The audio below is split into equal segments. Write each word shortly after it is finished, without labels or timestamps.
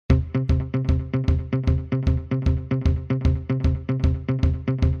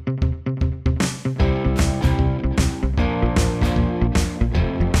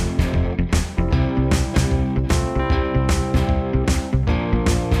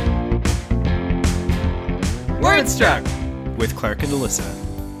Wordstruck with Clark and Alyssa.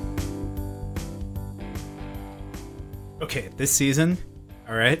 Okay, this season,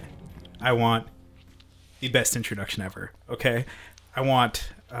 all right, I want the best introduction ever, okay? I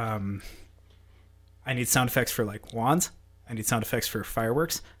need sound effects for, like, wands. I need sound effects for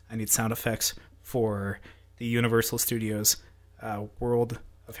fireworks. I need sound effects for the Universal Studios world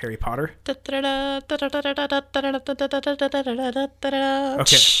of Harry Potter. Okay,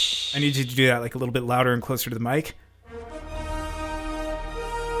 I need you to do that, like, a little bit louder and closer to the mic.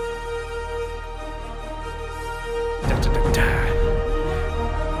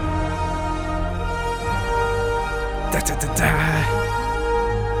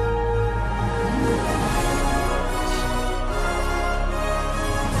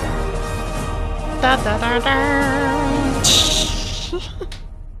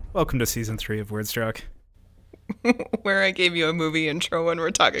 Welcome to season 3 of Wordstruck. Where I gave you a movie intro when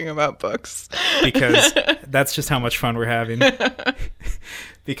we're talking about books. Because that's just how much fun we're having.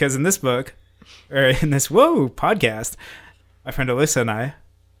 Because in this book, or in this podcast, my friend Alyssa and I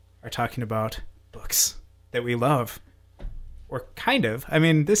are talking about books that we love. Or kind of. I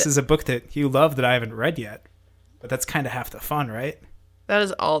mean, this is a book that you love that I haven't read yet. But that's kind of half the fun, right? That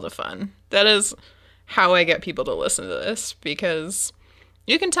is all the fun. That is how I get people to listen to this, because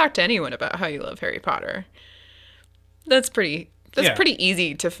you can talk to anyone about how you love Harry Potter. That's pretty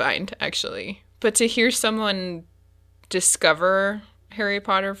easy to find, actually. But to hear someone discover Harry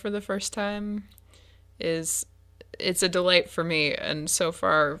Potter for the first time it's a delight for me, and so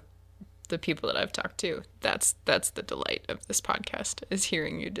far the people that I've talked to, that's the delight of this podcast, is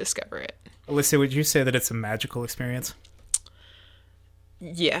hearing you discover it. Alyssa, would you say that it's a magical experience?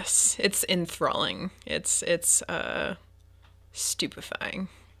 Yes, it's enthralling. It's stupefying.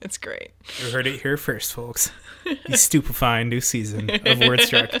 It's great. You heard it here first, folks. The stupefying new season of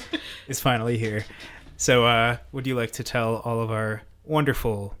Wordstruck is finally here. So, would you like to tell all of our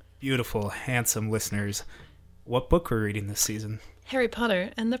wonderful, beautiful, handsome listeners what book we're reading this season? Harry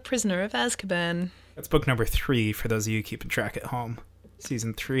Potter and the Prisoner of Azkaban. That's book number 3 for those of you keeping track at home.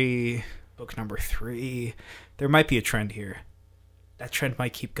 Season 3, book number 3. There might be a trend here. That trend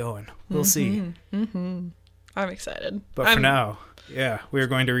might keep going. We'll see. Mm-hmm. I'm excited. But for now, yeah, we're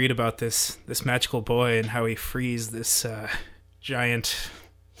going to read about this magical boy and how he frees this giant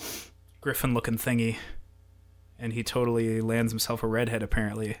griffin-looking thingy. And he totally lands himself a redhead,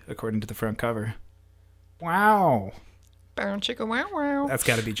 apparently, according to the front cover. Wow. Bow chicka wow wow. That's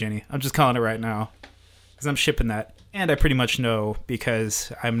got to be Ginny. I'm just calling it right now. Because I'm shipping that. And I pretty much know,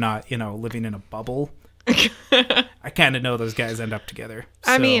 because I'm not, living in a bubble. I kind of know those guys end up together.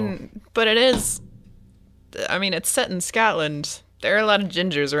 So. I mean, but it's set in Scotland. There are a lot of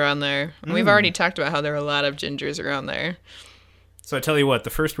gingers around there. We've already talked about how there are a lot of gingers around there. So I tell you what, the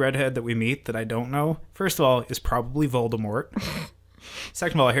first redhead that we meet that I don't know, first of all, is probably Voldemort.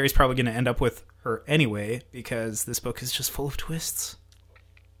 Second of all, Harry's probably going to end up with her anyway, because this book is just full of twists.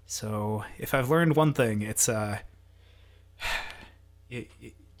 So if I've learned one thing, it's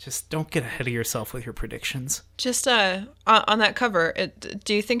just don't get ahead of yourself with your predictions. Just on that cover,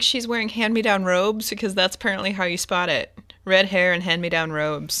 do you think she's wearing hand-me-down robes? Because that's apparently how you spot it. Red hair and hand-me-down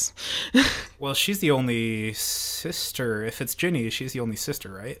robes. Well, she's the only sister. If it's Ginny, she's the only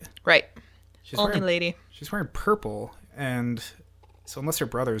sister, right? Right. She's only lady. She's wearing purple, and so unless her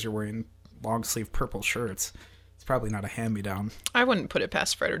brothers are wearing long-sleeve purple shirts, it's probably not a hand-me-down. I wouldn't put it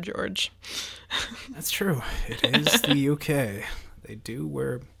past Fred or George. That's true. It is the UK. They do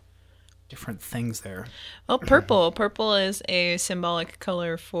wear different things there. Well, purple. Purple is a symbolic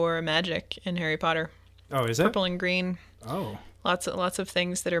color for magic in Harry Potter. Oh, is it? Purple and green. Oh. Lots of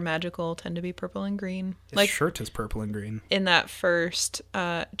things that are magical tend to be purple and green. His shirt is purple and green. In that first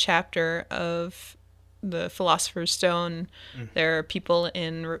chapter of the Philosopher's Stone, there are people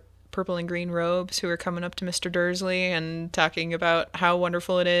in purple and green robes who are coming up to Mr. Dursley and talking about how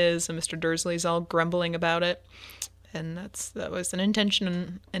wonderful it is, and Mr. Dursley's all grumbling about it. And that was an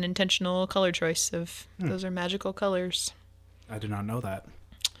intentional color choice of those are magical colors. I did not know that.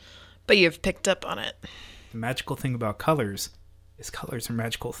 But you've picked up on it. The magical thing about colors is colors are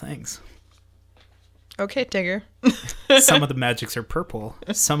magical things. Okay, Tigger. Some of the magics are purple.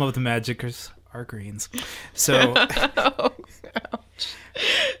 Some of the magics are greens. So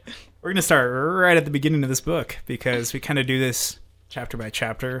we're going to start right at the beginning of this book, because we kind of do this chapter by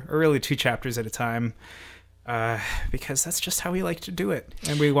chapter, or really 2 chapters at a time. Because that's just how we like to do it.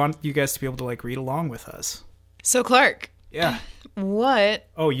 And we want you guys to be able to read along with us. So Clark. Yeah. What?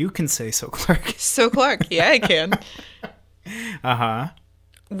 Oh, you can say so, Clark. So Clark. Yeah, I can. Uh-huh.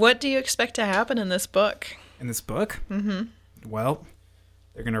 What do you expect to happen in this book? In this book? Mm-hmm. Well,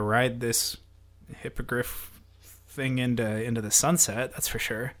 they're going to ride this hippogriff thing into the sunset. That's for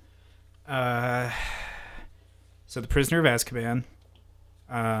sure. So the Prisoner of Azkaban.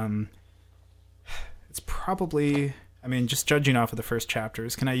 It's probably, I mean, just judging off of the first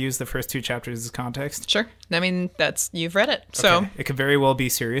chapters. Can I use the first 2 chapters as context? Sure. I mean, you've read it, so okay. It could very well be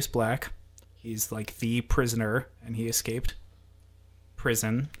Sirius Black. He's like the prisoner, and he escaped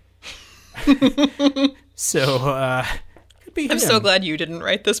prison. So, could be him. I'm so glad you didn't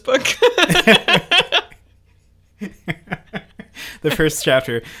write this book. The first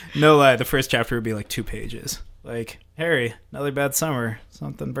chapter, no lie, the first chapter would be like 2 pages. Like, Harry, another bad summer.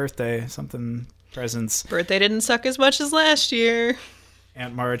 Something birthday, something presents. Birthday didn't suck as much as last year.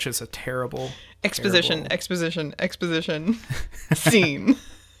 Aunt March is a terrible... Exposition. Scene.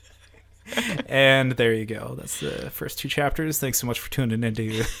 And there you go. That's the first 2 chapters. Thanks so much for tuning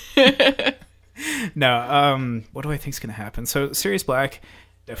into. No, what do I think is going to happen? So, Sirius Black,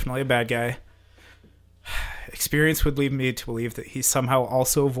 definitely a bad guy. Experience would lead me to believe that he's somehow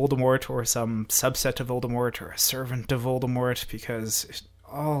also Voldemort, or some subset of Voldemort, or a servant of Voldemort, because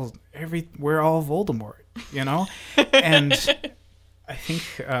we're all Voldemort, you know? And I think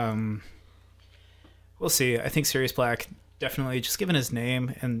we'll see. I think Sirius Black, definitely, just given his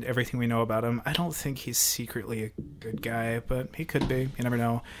name and everything we know about him, I don't think he's secretly a good guy, but he could be. You never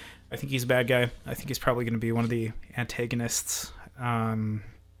know. I think he's a bad guy. I think he's probably going to be one of the antagonists.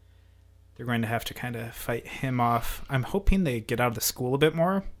 They're going to have to kind of fight him off. I'm hoping they get out of the school a bit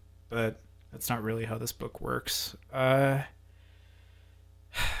more, but that's not really how this book works. Man,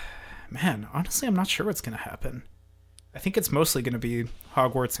 honestly, I'm not sure what's going to happen. I think it's mostly going to be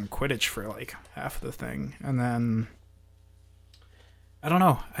Hogwarts and Quidditch for like half of the thing. And then, I don't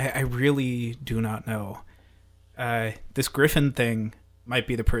know. I really do not know. This Griffin thing might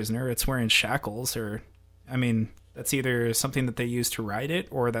be the prisoner. It's wearing shackles, or, I mean, that's either something that they use to ride it,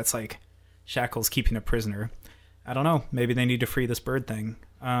 or that's like shackles keeping a prisoner. I don't know. Maybe they need to free this bird thing.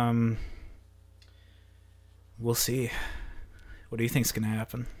 We'll see. What do you think's going to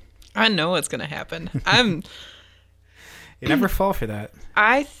happen? I know what's going to happen. You never fall for that.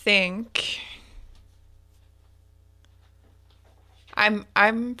 I think I'm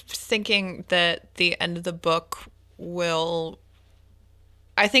thinking that the end of the book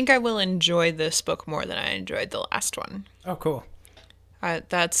I think I will enjoy this book more than I enjoyed the last one. Oh, cool.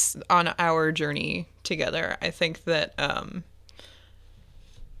 That's on our journey together. I think that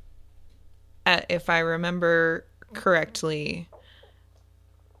if I remember correctly,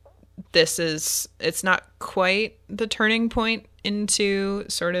 it's not quite the turning point into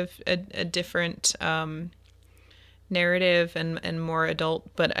sort of a different narrative and more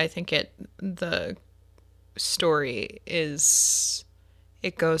adult, but I think the story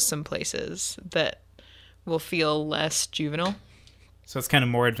it goes some places that will feel less juvenile. So it's kind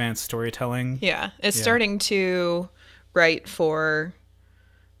of more advanced storytelling. Yeah, it's starting to write for,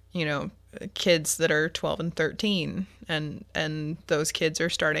 kids that are 12 and 13, and those kids are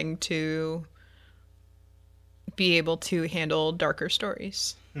starting to be able to handle darker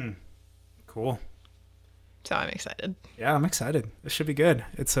stories. Cool. So I'm excited. Yeah, I'm excited. This should be good.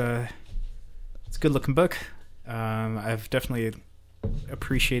 It's a good looking book. I've definitely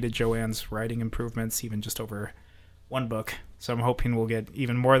appreciated Joanne's writing improvements, even just over one book. So I'm hoping we'll get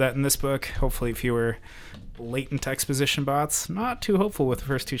even more of that in this book. Hopefully fewer blatant exposition bots. Not too hopeful with the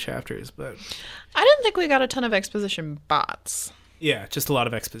first 2 chapters, but I didn't think we got a ton of exposition bots. Yeah, just a lot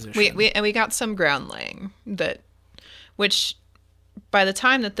of exposition. We got some ground laying which by the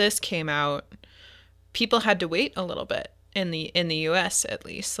time that this came out, people had to wait a little bit in the US at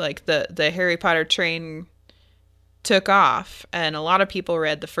least. Like the Harry Potter train took off, and a lot of people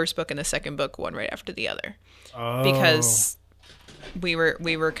read the first book and the second book one right after the other. Oh. Because we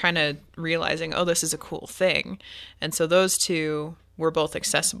were kind of realizing, oh, this is a cool thing. And so those 2 were both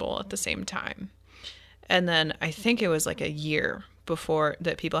accessible at the same time. And then I think it was like a year before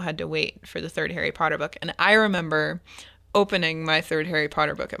that people had to wait for the 3rd Harry Potter book. And I remember opening my 3rd Harry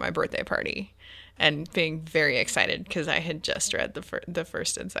Potter book at my birthday party and being very excited because I had just read the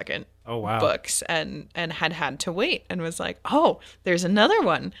first and second books and had to wait, and was like, oh, there's another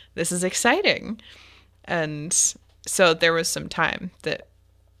one. This is exciting. And so there was some time that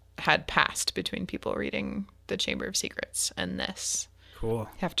had passed between people reading The Chamber of Secrets and this. Cool.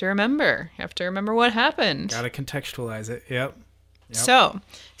 You have to remember what happened. Gotta contextualize it. Yep. So,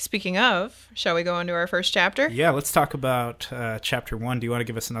 speaking of, shall we go into our first chapter? Yeah, let's talk about chapter 1. Do you want to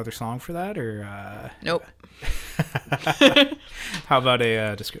give us another song for that, or? Nope. How about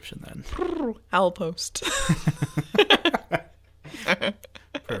a description then? I'll post.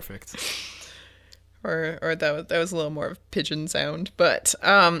 Perfect. or that was a little more of pigeon sound. But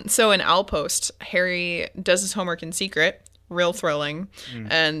so in Owlpost, Harry does his homework in secret, real thrilling,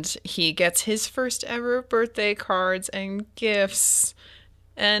 and he gets his first ever birthday cards and gifts.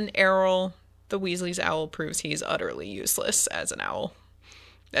 And Errol, the Weasley's owl, proves he's utterly useless as an owl,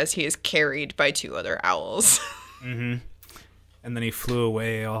 as he is carried by 2 other owls. Mm-hmm. And then he flew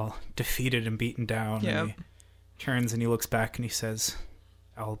away all defeated and beaten down. Yep. And he turns and he looks back and he says,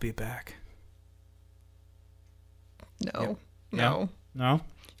 "I'll be back." No. Yep. No. No?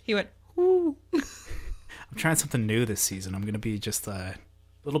 He went, "Ooh." I'm trying something new this season. I'm going to be just a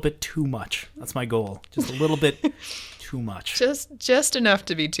little bit too much. That's my goal. Just a little bit too much. Just enough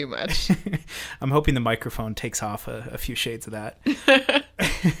to be too much. I'm hoping the microphone takes off a few shades of that.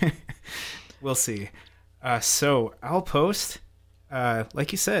 We'll see. So, Owlpost,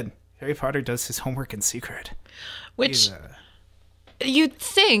 like you said, Harry Potter does his homework in secret. Which you'd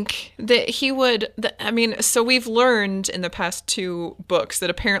think that he would... so we've learned in the past 2 books that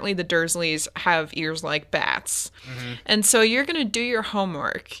apparently the Dursleys have ears like bats. Mm-hmm. And so you're going to do your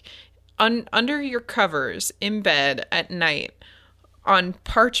homework under your covers in bed at night on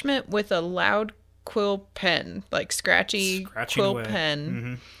parchment with a loud quill pen, like scratching quill away. Pen,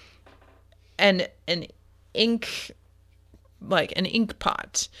 mm-hmm. and an ink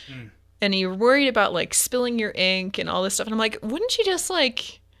pot. And you're worried about like spilling your ink and all this stuff. And I'm like, wouldn't you just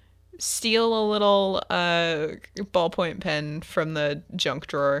like steal a little ballpoint pen from the junk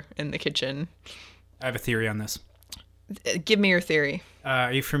drawer in the kitchen? I have a theory on this. Give me your theory.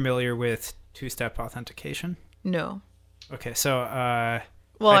 Are you familiar with 2-step authentication? No. Okay, so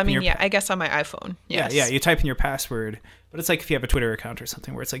well, I mean, I guess on my iPhone. Yes. Yeah, you type in your password, but it's like if you have a Twitter account or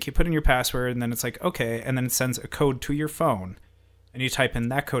something where it's like you put in your password and then it's like, okay, and then it sends a code to your phone and you type in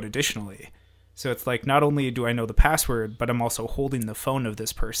that code additionally. So it's like, not only do I know the password, but I'm also holding the phone of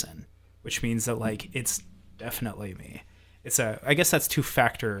this person, which means that like, it's definitely me. I guess that's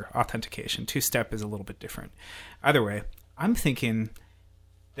 2-factor authentication. 2-step is a little bit different. Either way, I'm thinking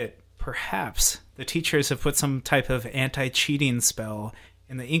that perhaps the teachers have put some type of anti-cheating spell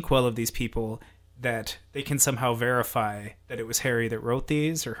in the inkwell of these people that they can somehow verify that it was Harry that wrote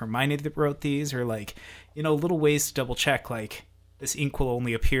these or Hermione that wrote these, or like, little ways to double check, like this ink will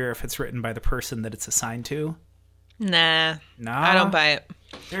only appear if it's written by the person that it's assigned to. Nah, I don't buy it.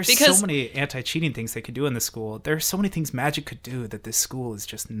 There's so many anti-cheating things they could do in the school. There's so many things magic could do that this school is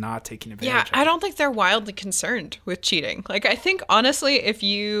just not taking advantage of. I don't think they're wildly concerned with cheating. Like, I think, honestly, if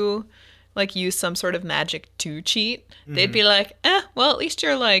you, like, use some sort of magic to cheat, they'd be like, well, at least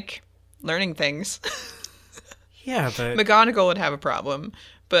you're, like, learning things. Yeah, but... McGonagall would have a problem.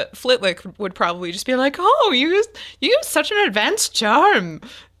 But Flitwick would probably just be like, oh, you used such an advanced charm.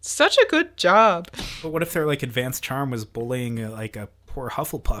 Such a good job. But what if their, like, advanced charm was bullying, like, a poor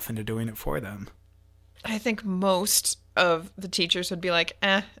Hufflepuff into doing it for them? I think most of the teachers would be like,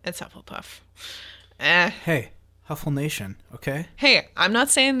 it's Hufflepuff. Hey, Huffle Nation, okay? Hey, I'm not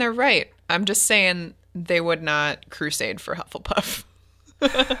saying they're right. I'm just saying they would not crusade for Hufflepuff.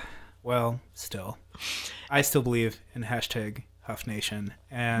 Well, still. I still believe in hashtag Huff Nation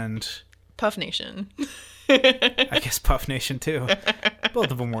and... Puff Nation. I guess Puff Nation, too.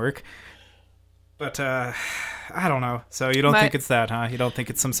 Both of them work. But, I don't know. So you don't think it's that, huh? You don't think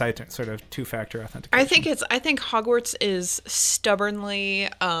it's some sort of 2-factor authentication? I think Hogwarts is stubbornly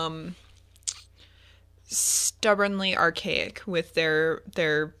archaic with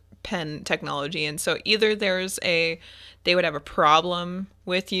their pen technology. And so either they would have a problem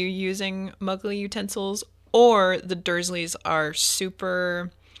with you using Muggle utensils, or the Dursleys are super,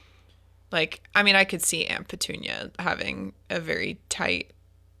 like, I mean, I could see Aunt Petunia having a very tight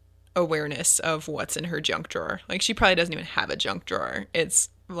awareness of what's in her junk drawer. Like, she probably doesn't even have a junk drawer. It's,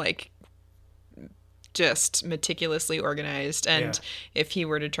 like, just meticulously organized. And if he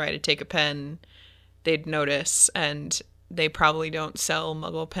were to try to take a pen, they'd notice. And they probably don't sell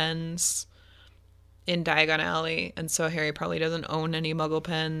Muggle pens in Diagon Alley, and so Harry probably doesn't own any Muggle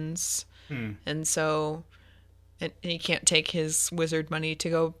pens, and so and he can't take his wizard money to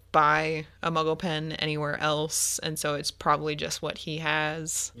go buy a Muggle pen anywhere else, and so it's probably just what he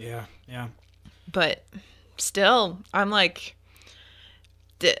has. Yeah. But still, I'm like,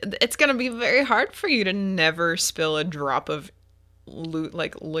 it's gonna be very hard for you to never spill a drop of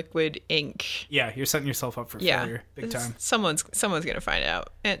liquid ink. Yeah, you're setting yourself up for failure, big time. Someone's gonna find out.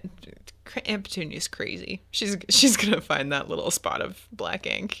 And Aunt Petunia's crazy. She's gonna find that little spot of black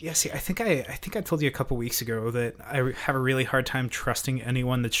ink. Yeah, see, I think I told you a couple weeks ago that I have a really hard time trusting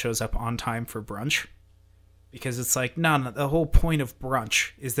anyone that shows up on time for brunch, because it's like, no, the whole point of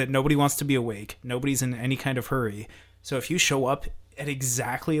brunch is that nobody wants to be awake, nobody's in any kind of hurry. So if you show up at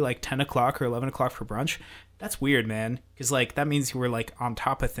exactly like 10 o'clock or 11 o'clock for brunch, that's weird, man. Because like that means you were like on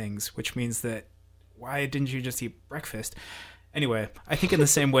top of things, which means that why didn't you just eat breakfast? Anyway, I think in the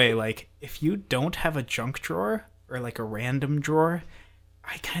same way, like if you don't have a junk drawer or like a random drawer,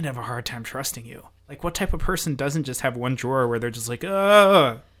 I kind of have a hard time trusting you. Like what type of person doesn't just have one drawer where they're just like,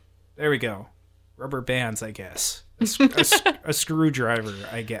 oh, there we go. Rubber bands, I guess. A screwdriver,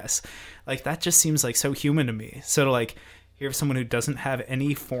 I guess. Like that just seems like so human to me. So to like hear someone who doesn't have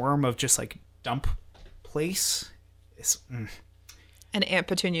any form of just like dump place is And Aunt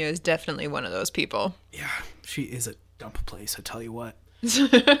Petunia is definitely one of those people. Yeah, she is a dump place, I tell you what.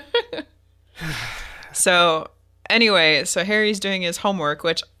 So anyway, so Harry's doing his homework,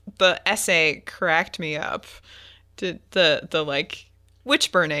 which the essay cracked me up. The like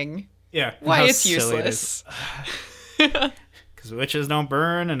witch burning. Yeah. Why it's useless. Because witches don't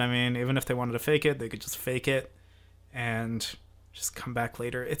burn, and I mean, even if they wanted to fake it, they could just fake it and just come back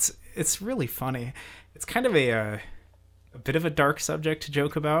later. It's really funny. It's kind of a bit of a dark subject to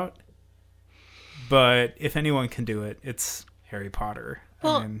joke about, but if anyone can do it, it's Harry Potter.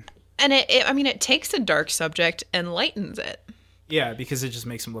 Well, and it takes a dark subject and lightens it. Yeah, because it just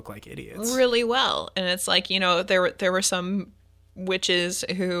makes them look like idiots. Really well. And it's like, there were some witches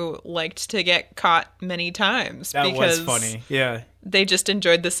who liked to get caught many times. That because was funny. Yeah. They just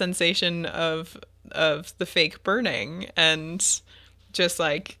enjoyed the sensation of the fake burning and just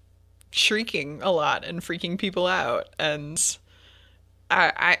like shrieking a lot and freaking people out. And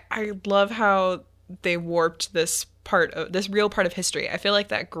I love how they warped this real part of history. I feel like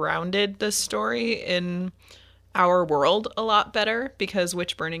that grounded the story in our world a lot better, because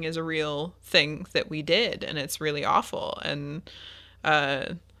witch burning is a real thing that we did, and it's really awful. And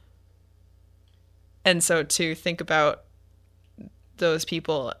so to think about those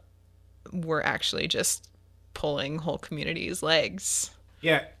people were actually just pulling whole communities' legs.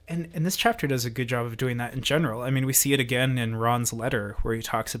 Yeah, and this chapter does a good job of doing that in general. I mean, we see it again in Ron's letter where he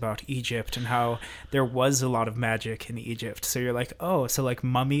talks about Egypt and how there was a lot of magic in Egypt. So you're like, oh, so like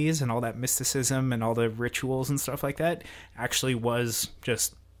mummies and all that mysticism and all the rituals and stuff like that actually was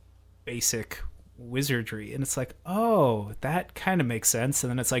just basic wizardry. And it's like, oh, that kind of makes sense. And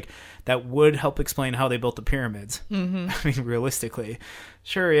then it's like, that would help explain how they built the pyramids. Mm-hmm. I mean, realistically.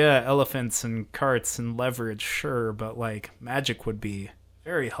 Sure, yeah, elephants and carts and leverage, sure, but like magic would be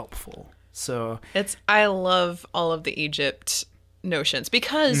very helpful. So I love all of the Egypt notions,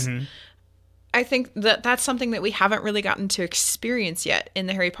 because I think that that's something that we haven't really gotten to experience yet in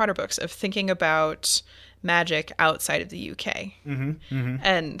the Harry Potter books, of thinking about magic outside of the UK.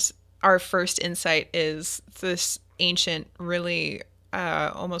 And our first insight is this ancient, really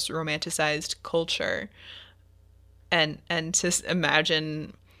almost romanticized culture, and to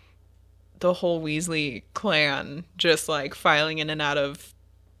imagine the whole Weasley clan just like filing in and out of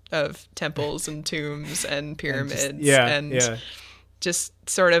temples and tombs and pyramids just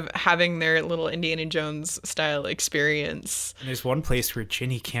sort of having their little Indiana Jones style experience. And there's one place where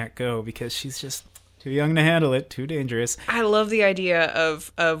Ginny can't go because she's just too young to handle it, too dangerous. I love the idea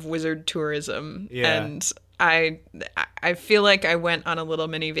of wizard tourism. Yeah. And I feel like I went on a little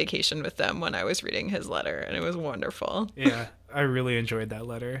mini vacation with them when I was reading his letter, and it was wonderful. Yeah, I really enjoyed that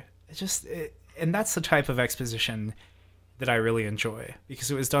letter. And that's the type of exposition that I really enjoy,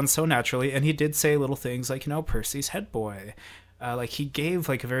 because it was done so naturally, and he did say little things like, Percy's head boy. Like he gave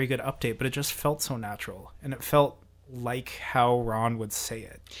like a very good update, but it just felt so natural, and it felt like how Ron would say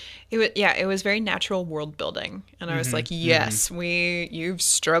it. It was very natural world building, and I was like, yes, you've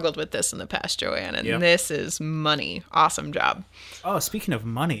struggled with this in the past, Joanne, and this is money. Awesome job. Oh, speaking of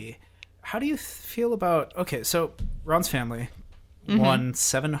money, how do you feel about? Okay, so Ron's family won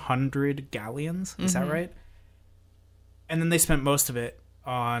 700 galleons. Is that right? And then they spent most of it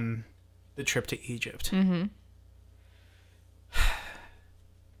on the trip to Egypt.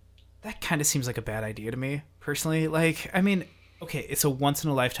 That kind of seems like a bad idea to me, personally. Like, I mean, okay, it's a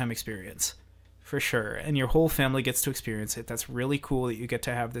once-in-a-lifetime experience, for sure. And your whole family gets to experience it. That's really cool that you get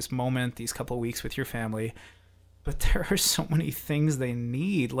to have this moment, these couple of weeks with your family. But there are so many things they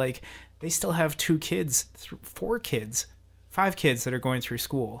need. Like, they still have 2 kids, 4 kids, 5 kids that are going through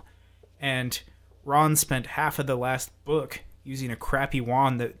school. And Ron spent half of the last book using a crappy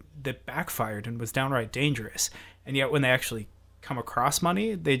wand that backfired and was downright dangerous. And yet when they actually come across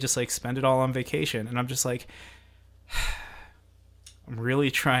money, they just like spend it all on vacation. And I'm just like, I'm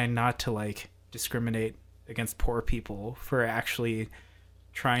really trying not to like discriminate against poor people for actually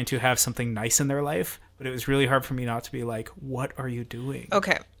trying to have something nice in their life. But it was really hard for me not to be like, what are you doing?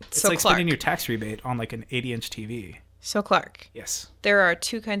 Okay. It's like Clark, spending your tax rebate on like an 80-inch TV. So Clark. Yes. There are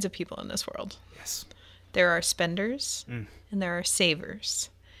 2 kinds of people in this world. Yes. There are spenders and there are savers.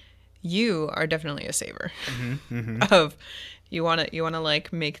 You are definitely a saver. Of you want to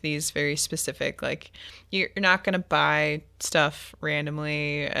like make these very specific, like you're not going to buy stuff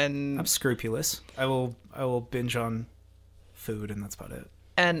randomly, and I'm scrupulous. I will binge on food, and that's about it.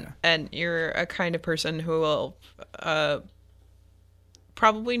 And you're a kind of person who will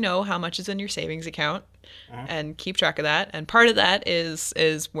probably know how much is in your savings account and keep track of that. And part of that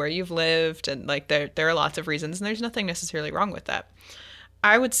is where you've lived, and like there are lots of reasons, and there's nothing necessarily wrong with that.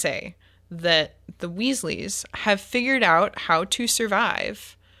 I would say that the Weasleys have figured out how to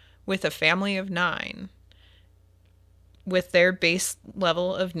survive with a family of 9 with their base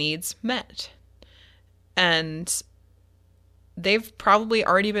level of needs met. And they've probably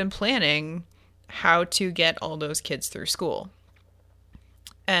already been planning how to get all those kids through school.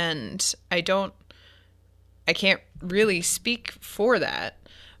 And I can't really speak for that,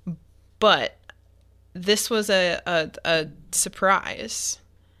 but this was a surprise.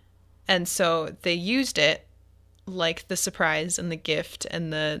 And so they used it like the surprise and the gift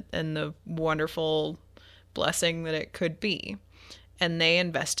and the wonderful blessing that it could be. And they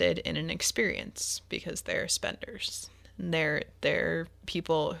invested in an experience because they're spenders. And they're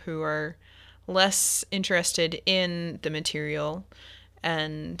people who are less interested in the material,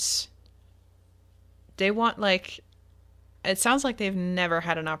 and they want, like, it sounds like they've never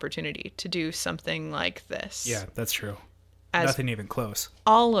had an opportunity to do something like this. Yeah, that's true. As nothing even close.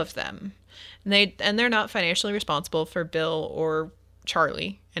 All of them. And they're not financially responsible for Bill or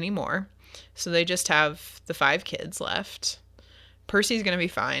Charlie anymore. So they just have the 5 kids left. Percy's going to be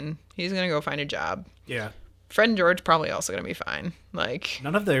fine. He's going to go find a job. Yeah. Fred and George probably also going to be fine. Like,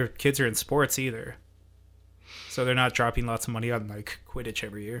 none of their kids are in sports either. So they're not dropping lots of money on like Quidditch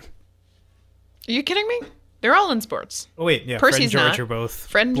every year. Are you kidding me? They're all in sports. Oh wait, yeah. Percy's Fred and George not. are both.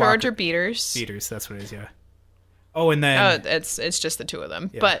 Fred and George are beaters. Beaters, that's what it is. Yeah. Oh, and then it's just the 2 of them.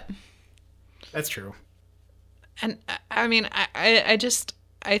 Yeah. But that's true. And I mean, I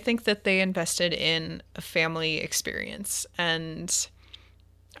think that they invested in a family experience, and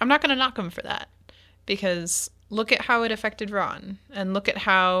I'm not going to knock them for that, because look at how it affected Ron, and look at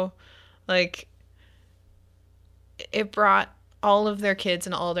how, like, it brought all of their kids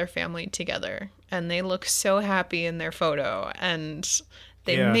and all their family together, and they look so happy in their photo, and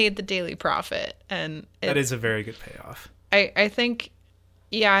they made the Daily Prophet, and that is a very good payoff. I think,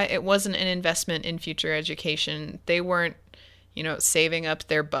 yeah, it wasn't an investment in future education. They weren't, saving up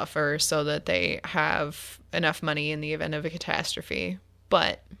their buffer so that they have enough money in the event of a catastrophe,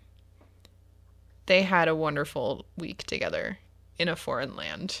 but they had a wonderful week together in a foreign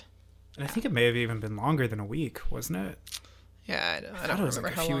land. And I think it may have even been longer than a week, wasn't it? Yeah, I don't remember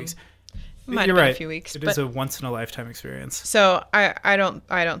how long. Weeks. Might You're have been right. a few weeks. It is a once in a lifetime experience. So I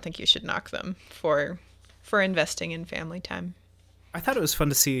don't think you should knock them for investing in family time. I thought it was fun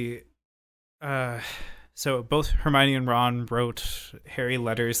to see. So both Hermione and Ron wrote Harry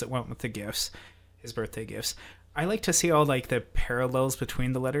letters that went with the gifts, his birthday gifts. I like to see all like the parallels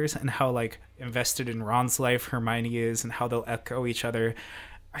between the letters and how like invested in Ron's life Hermione is, and how they'll echo each other.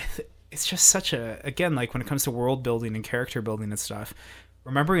 It's just such again, like when it comes to world building and character building and stuff.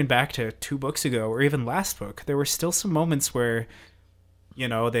 Remembering back to 2 books ago, or even last book, there were still some moments where,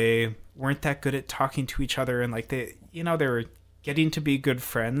 they weren't that good at talking to each other, and like they were getting to be good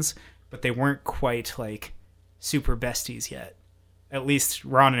friends, but they weren't quite like super besties yet. At least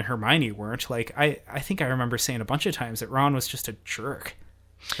Ron and Hermione weren't. Like I think I remember saying a bunch of times that Ron was just a jerk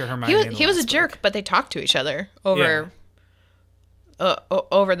to Hermione. He was a jerk, but they talked to each other over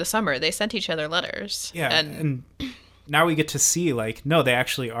the summer. They sent each other letters. Yeah, and now we get to see, like, no, they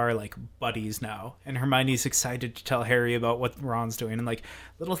actually are, like, buddies now. And Hermione's excited to tell Harry about what Ron's doing. And, like,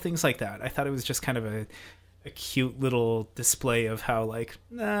 little things like that. I thought it was just kind of a cute little display of how, like,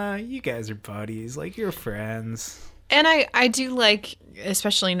 nah, you guys are buddies. Like, you're friends. And I do like,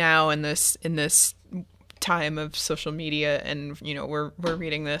 especially now in this time of social media, and, we're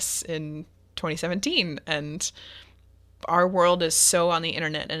reading this in 2017, and our world is so on the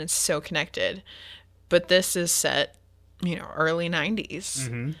internet and it's so connected. But this is set, early 90s.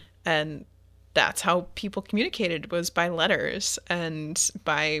 Mm-hmm. And that's how people communicated, was by letters and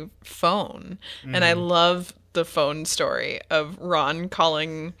by phone. Mm-hmm. And I love the phone story of Ron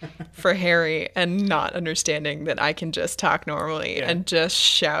calling for Harry and not understanding that I can just talk normally, and just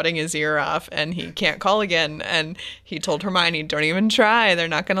shouting his ear off, and he can't call again. And he told Hermione, don't even try. They're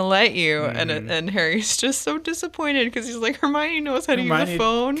not going to let you. Mm-hmm. And Harry's just so disappointed because he's like, Hermione knows how to use the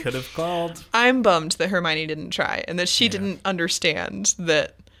phone. Could have called. I'm bummed that Hermione didn't try, and that she didn't understand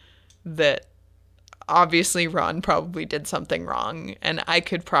that obviously Ron probably did something wrong, and I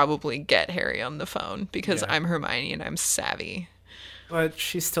could probably get Harry on the phone because I'm Hermione and I'm savvy. But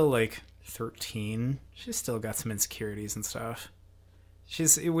she's still like 13. She's still got some insecurities and stuff.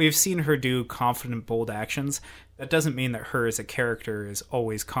 We've seen her do confident, bold actions. That doesn't mean that her as a character is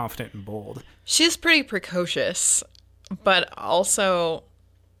always confident and bold. She's pretty precocious, but also,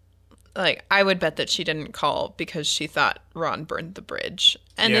 like, I would bet that she didn't call because she thought Ron burned the bridge.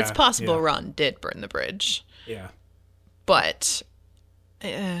 And it's possible Ron did burn the bridge. Yeah. But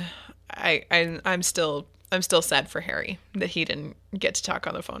I'm still sad for Harry that he didn't get to talk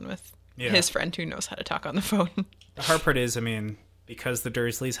on the phone with his friend who knows how to talk on the phone. The hard part is, I mean, because the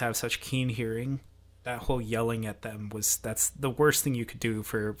Dursleys have such keen hearing, that whole yelling at them that's the worst thing you could do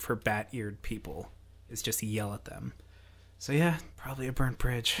for bat-eared people, is just yell at them. So yeah, probably a burnt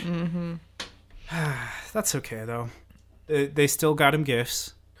bridge. Mm-hmm. That's okay though. They still got him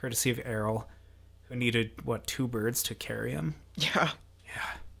gifts, courtesy of Errol, who needed 2 birds to carry him. Yeah.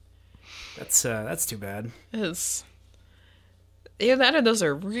 That's too bad. It is. Either that or those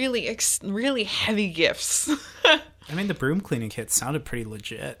are really really heavy gifts. I mean, the broom cleaning kit sounded pretty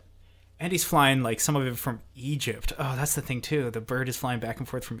legit. And he's flying, like, some of it from Egypt. Oh, that's the thing, too. The bird is flying back and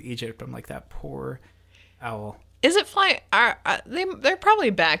forth from Egypt. I'm like, that poor owl. Is it flying? They're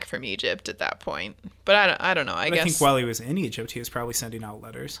probably back from Egypt at that point. But I don't know. I guess. I think while he was in Egypt, he was probably sending out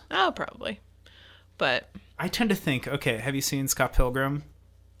letters. Oh, probably. But I tend to think, okay, have you seen Scott Pilgrim?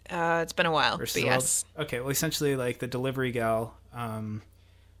 It's been a while, but yes. Okay, well, essentially, like, the delivery gal,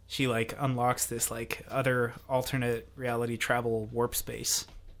 she, like, unlocks this, like, other alternate reality travel warp space.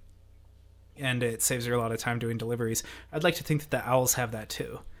 And it saves her a lot of time doing deliveries. I'd like to think that the owls have that,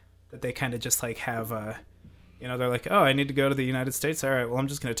 too. That they kind of just, like, have, they're like, oh, I need to go to the United States. All right, well, I'm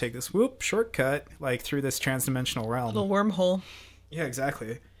just going to take this, shortcut, like, through this transdimensional realm. Little wormhole. Yeah,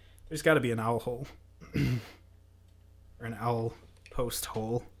 exactly. There's got to be an owl hole. Or an owl post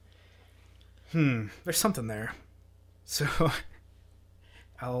hole. There's something there. So,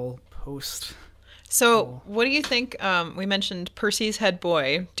 owl post. So, what do you think? We mentioned Percy's head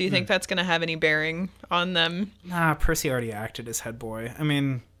boy. Do you think that's going to have any bearing on them? Nah, Percy already acted as head boy. I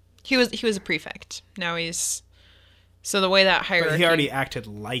mean, he was a prefect. Now he's so the way that hierarchy. But he already acted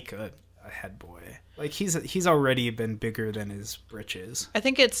like a head boy. Like he's already been bigger than his britches. I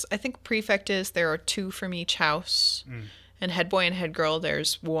think prefect is there are 2 from each house, and head boy and head girl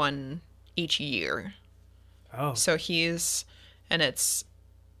there's 1 each year. Oh, so and it's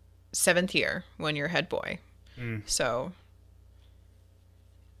 7th year when you're head boy. So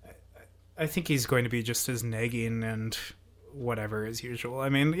I think he's going to be just as nagging and whatever as usual. I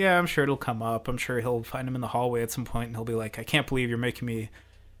mean, yeah, I'm sure it'll come up. I'm sure he'll find him in the hallway at some point and he'll be like, I can't believe you're making me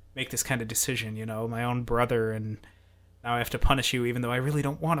make this kind of decision, my own brother, and now I have to punish you even though I really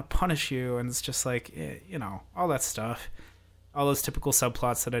don't want to punish you. And it's just like, all that stuff. All those typical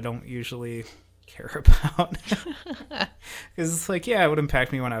subplots that I don't usually care about. Because it's like, yeah, it would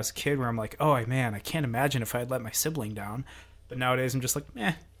impact me when I was a kid where I'm like, oh man, I can't imagine if I had let my sibling down. But nowadays I'm just like,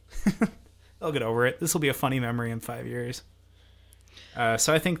 I'll get over it. This will be a funny memory in 5 years.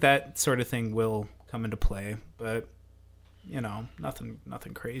 So I think that sort of thing will come into play, but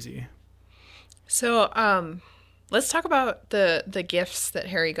nothing crazy. So let's talk about the gifts that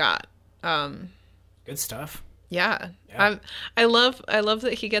Harry got. Good stuff. Yeah. I love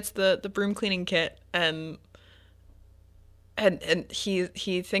that he gets the broom cleaning kit and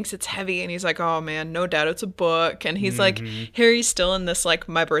he thinks it's heavy and he's like, oh man, no doubt it's a book, and he's like, Harry's still in this like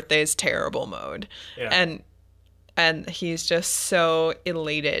my birthday's terrible mode. Yeah. And he's just so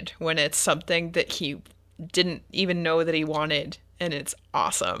elated when it's something that he didn't even know that he wanted, and it's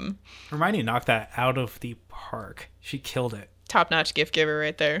awesome. Hermione knocked that out of the park. She killed it. Top-notch gift giver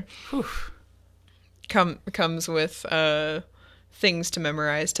right there. Whew. Comes with things to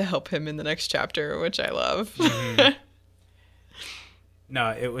memorize to help him in the next chapter, which I love. No,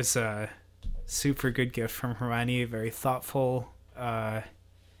 it was a super good gift from Hermione. Very thoughtful. I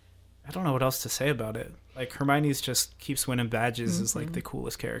don't know what else to say about it. Like, Hermione's just keeps winning badges as like the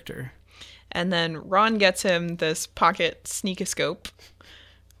coolest character. And then Ron gets him this pocket sneakoscope,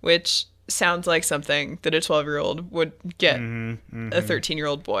 which sounds like something that a 12-year-old would get a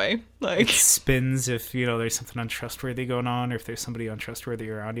 13-year-old boy. Like, it spins if there's something untrustworthy going on, or if there's somebody untrustworthy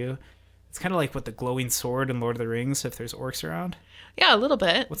around you. It's kind of like what the glowing sword in Lord of the Rings, if there's orcs around. Yeah, a little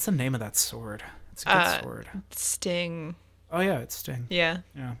bit. What's the name of that sword? It's a good sword. Sting. Oh yeah, it's Sting. Yeah.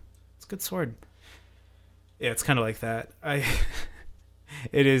 It's a good sword. Yeah, it's kind of like that.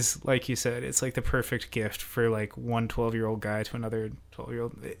 It is, like you said, it's like the perfect gift for like one 12-year-old guy to another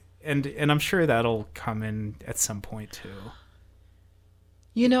 12-year-old. And I'm sure that'll come in at some point too.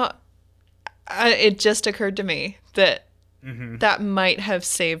 it just occurred to me that that might have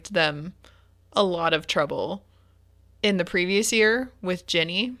saved them a lot of trouble in the previous year with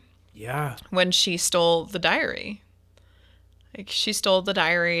Ginny. Yeah. When she stole the diary. Like, she stole the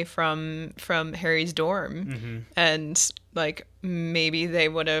diary from Harry's dorm. And, like, maybe they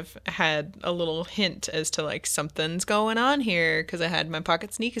would have had a little hint as to, like, something's going on here because I had my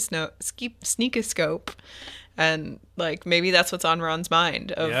pocket sneakoscope. And, like, maybe that's what's on Ron's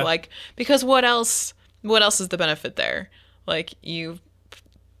mind of, like, because what else is the benefit there? Like, you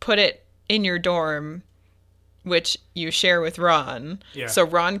put it in your dorm, which you share with Ron. Yeah. So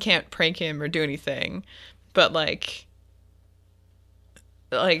Ron can't prank him or do anything. But, like,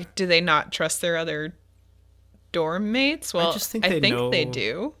 do they not trust their other dorm mates? Well, I think they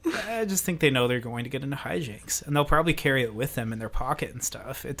do. I just think they know they're going to get into hijinks, and they'll probably carry it with them in their pocket and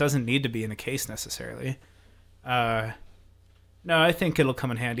stuff. It doesn't need to be in a case necessarily. No, I think it'll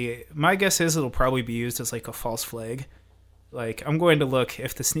come in handy. My guess is it'll probably be used as like a false flag. Like, I'm going to look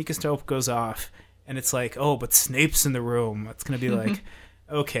if the sneakoscope goes off and it's like, oh, but Snape's in the room. It's going to be like,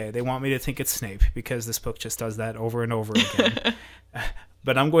 okay, they want me to think it's Snape because this book just does that over and over again.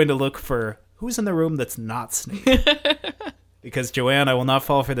 But I'm going to look for who's in the room that's not Snape. Because, Joanne, I will not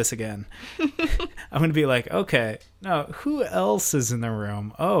fall for this again. I'm going to be like, okay, now, who else is in the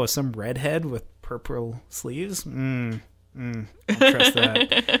room? Oh, some redhead with purple sleeves? I'll trust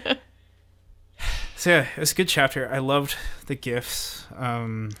that. So, yeah, it was a good chapter. I loved the gifts.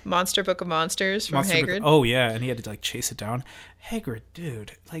 Monster Book of Monsters from Hagrid. Oh, yeah, and he had to, like, chase it down. Hagrid,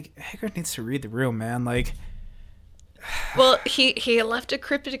 dude. Like, Hagrid needs to read the room, man. Like... Well, he left a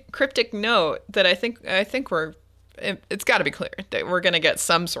cryptic note that I think it's got to be clear that we're going to get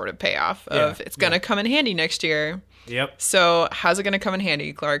some sort of payoff of it's going to come in handy next year. Yep. So how's it going to come in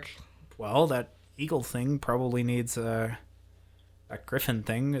handy, Clark? Well, that eagle thing probably needs that griffin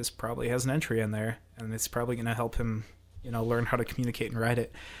thing probably has an entry in there, and it's probably going to help him, learn how to communicate and write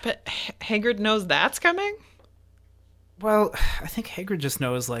it. But Hagrid knows that's coming? Well, I think Hagrid just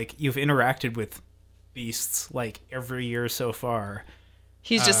knows, like, you've interacted with beasts like every year so far.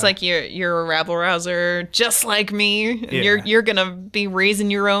 He's just like, you're a rabble rouser just like me, and you're gonna be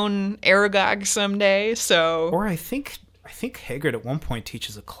raising your own Aragog someday. So, or I think Hagrid at one point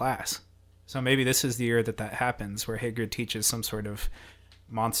teaches a class, so maybe this is the year that happens, where Hagrid teaches some sort of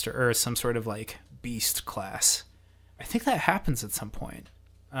monster or some sort of like beast class. I think that happens at some point.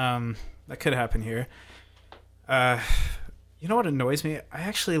 That could happen here. You know what annoys me? I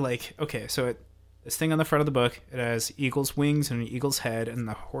actually like. Okay, so this thing on the front of the book, it has eagle's wings and an eagle's head and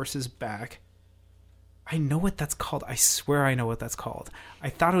the horse's back. I know what that's called. I swear I know what that's called.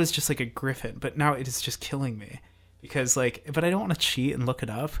 I thought it was just like a griffin, but now it is just killing me. Because, like, but I don't want to cheat and look it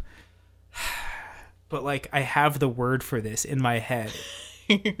up. But, like, I have the word for this in my head.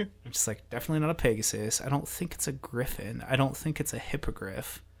 I'm just like, definitely not a Pegasus. I don't think it's a griffin. I don't think it's a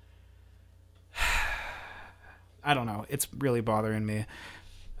hippogriff. I don't know. It's really bothering me.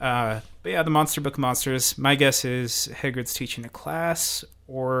 But yeah, the Monster Book of Monsters, my guess is Hagrid's teaching a class,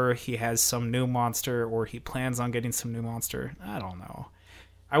 or he has some new monster, or he plans on getting some new monster. I don't know.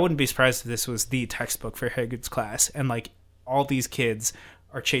 I wouldn't be surprised if this was the textbook for Hagrid's class, and like all these kids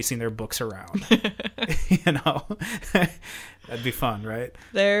are chasing their books around. That'd be fun, right?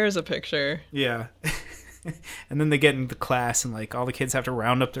 There's a picture. Yeah. And then they get into class, and like all the kids have to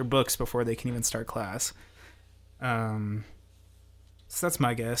round up their books before they can even start class. So that's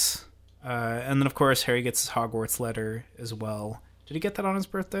my guess. And then, of course, Harry gets his Hogwarts letter as well. Did he get that on his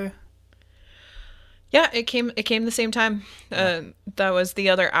birthday? Yeah, it came the same time. That was the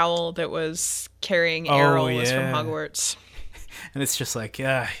other owl that was carrying Errol was from Hogwarts. And it's just like,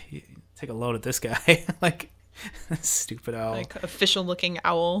 yeah, take a load at this guy. Like, stupid owl. Like, official-looking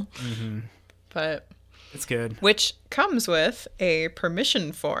owl. Mm-hmm. But... it's good. Which comes with a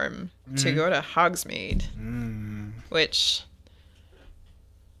permission form to go to Hogsmeade. Which...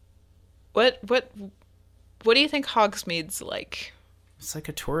 What do you think Hogsmeade's like? It's like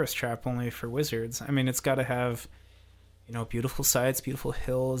a tourist trap only for wizards. I mean, it's got to have, beautiful sights, beautiful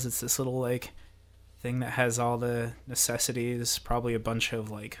hills. It's this little like thing that has all the necessities. Probably a bunch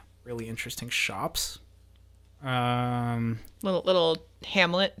of like really interesting shops. Little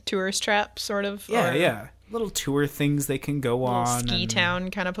hamlet tourist trap sort of. Yeah. Little tour things they can go on. Ski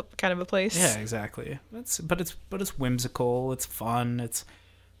town kind of a place. Yeah, exactly. But it's whimsical. It's fun. It's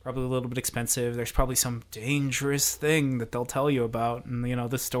probably a little bit expensive. There's probably some dangerous thing that they'll tell you about. And,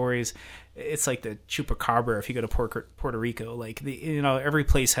 the stories, it's like the Chupacabra if you go to Puerto Rico. Like, every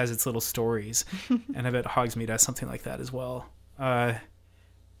place has its little stories. And I bet Hogsmeade has something like that as well. I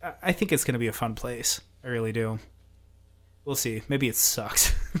think it's going to be a fun place. I really do. We'll see. Maybe it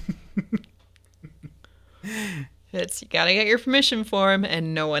sucks. It's, you gotta get your permission form,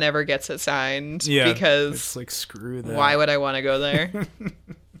 and no one ever gets it signed. Yeah, because it's like, screw that. why would I want to go there?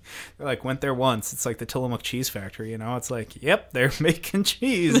 They like went there once. It's like the Tillamook cheese factory, you know? It's like, yep, they're making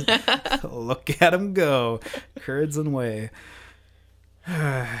cheese. Look at them go. Curds and whey.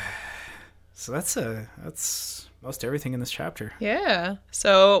 So that's most everything in this chapter. Yeah.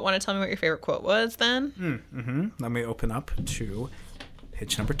 So, want to tell me what your favorite quote was then? Let me open up to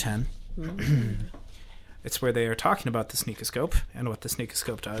page number 10. It's where they are talking about the sneakoscope and what the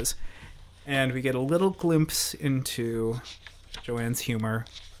sneakoscope does. And we get a little glimpse into Joanne's humor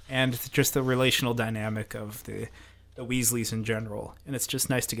and just the relational dynamic of the Weasleys in general. And it's just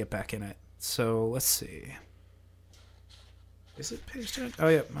nice to get back in it. So let's see. Is it page 10? Oh,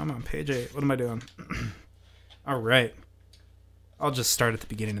 yeah, I'm on page 8. What am I doing? All right. I'll just start at the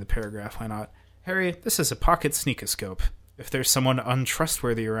beginning of the paragraph. Why not? Harry, this is a pocket sneakoscope. If there's someone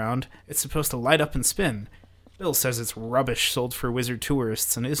untrustworthy around, it's supposed to light up and spin. Bill says it's rubbish sold for wizard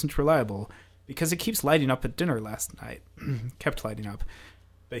tourists and isn't reliable because it keeps lighting up at dinner last night. Kept lighting up.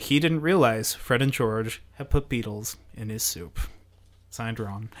 But he didn't realize Fred and George had put beetles in his soup. Signed,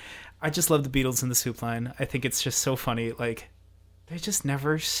 Ron. I just love the beetles in the soup line. I think it's just so funny. Like, they just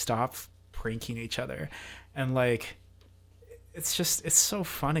never stop pranking each other. And, like, it's so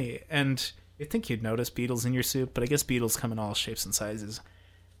funny. And you'd think you'd notice beetles in your soup, but I guess beetles come in all shapes and sizes.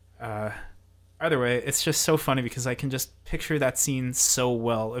 Either way, it's just so funny because I can just picture that scene so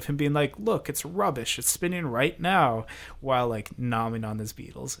well of him being like, look, it's rubbish. It's spinning right now, while like nomming on his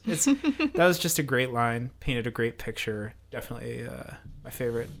beetles. That was just a great line, painted a great picture. Definitely my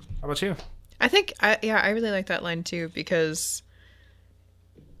favorite. How about you? I think, I really like that line too, because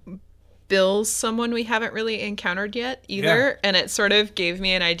Bill's someone we haven't really encountered yet either. Yeah. And it sort of gave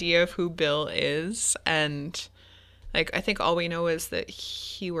me an idea of who Bill is. And like, I think all we know is that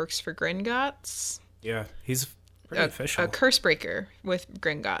he works for Gringotts. Yeah, he's pretty official. A curse breaker with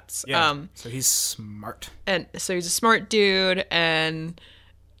Gringotts. Yeah, so he's smart. And so he's a smart dude and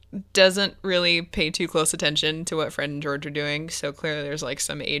doesn't really pay too close attention to what Fred and George are doing. So clearly there's like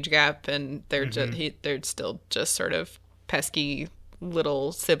some age gap, and they're they're still just sort of pesky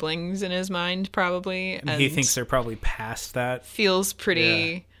little siblings in his mind, probably. And he thinks they're probably past that. Feels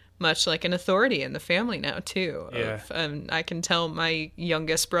pretty much like an authority in the family now too. Yeah. I can tell my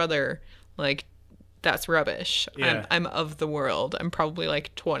youngest brother, like, that's rubbish. Yeah. I'm of the world. I'm probably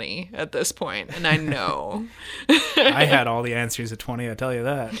like 20 at this point, and I know. I had all the answers at 20, I tell you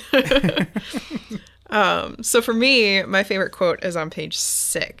that. So for me, my favorite quote is on page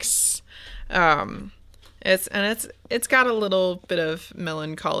 6. It's got a little bit of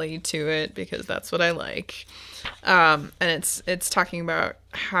melancholy to it because that's what I like. And it's talking about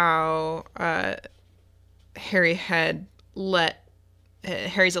how Harry's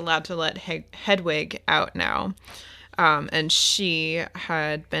allowed to let Hedwig out now, and she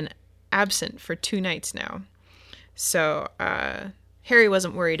had been absent for 2 nights now. So Harry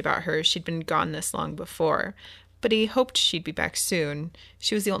wasn't worried about her. She'd been gone this long before, but he hoped she'd be back soon.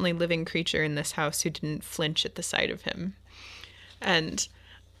 She was the only living creature in this house who didn't flinch at the sight of him. And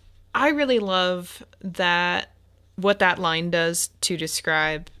I really love what that line does to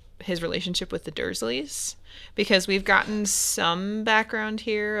describe his relationship with the Dursleys, because we've gotten some background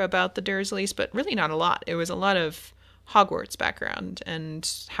here about the Dursleys, but really not a lot. It was a lot of Hogwarts background and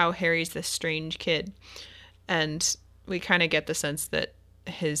how Harry's this strange kid. And we kind of get the sense that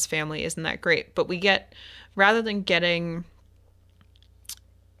his family isn't that great, but we get, rather than getting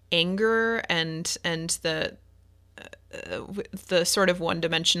anger and the sort of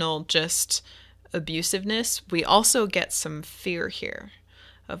one-dimensional just abusiveness, we also get some fear here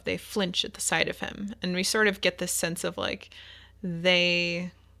of they flinch at the sight of him. And we sort of get this sense of like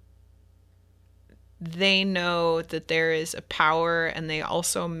they know that there is a power, and they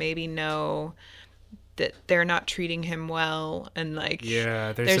also maybe know that they're not treating him well, and like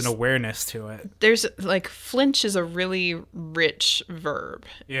there's an awareness to it. There's like, flinch is a really rich verb.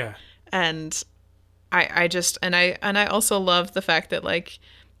 Yeah. And I also love the fact that like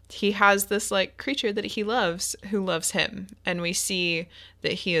he has this like creature that he loves who loves him, and we see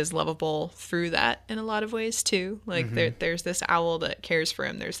that he is lovable through that in a lot of ways too. Like there's this owl that cares for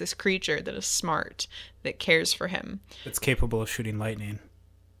him. There's this creature that is smart that cares for him. It's capable of shooting lightning.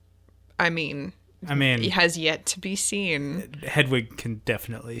 I mean, it has yet to be seen. Hedwig can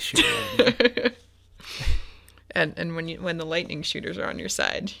definitely shoot lightning. And when the lightning shooters are on your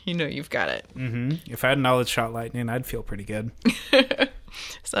side, you know you've got it. Mm-hmm. If I had knowledge shot lightning, I'd feel pretty good.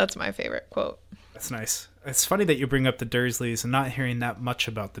 So that's my favorite quote. That's nice. It's funny that you bring up the Dursleys and not hearing that much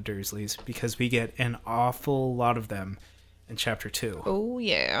about the Dursleys, because we get an awful lot of them in chapter 2. Oh,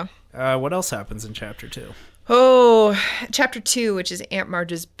 yeah. What else happens in chapter 2? Oh, chapter 2, which is Aunt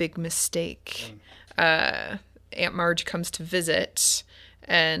Marge's big mistake. Aunt Marge comes to visit,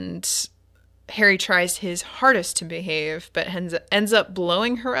 and Harry tries his hardest to behave, but ends up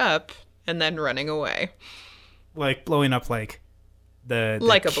blowing her up and then running away. Like blowing up like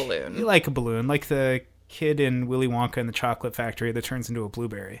like a balloon. Like a balloon. Like the kid in Willy Wonka and the Chocolate Factory that turns into a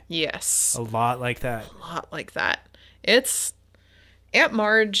blueberry. Yes. A lot like that. A lot like that. It's Aunt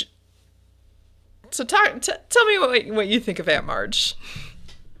Marge. So tell me what you think of Aunt Marge.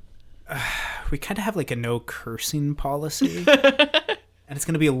 We kind of have like a no cursing policy. And it's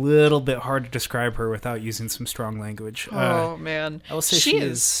going to be a little bit hard to describe her without using some strong language. Oh, man. I will say she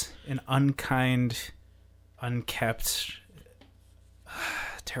is an unkind, unkept,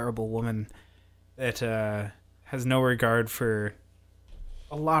 terrible woman that has no regard for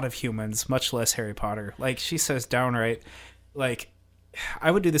a lot of humans, much less Harry Potter. Like, she says downright, like, I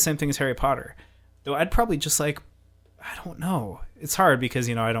would do the same thing as Harry Potter. Though I'd probably just like, I don't know. It's hard because,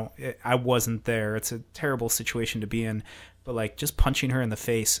 you know, I wasn't there. It's a terrible situation to be in. But, like, just punching her in the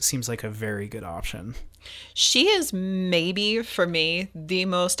face seems like a very good option. She is maybe, for me, the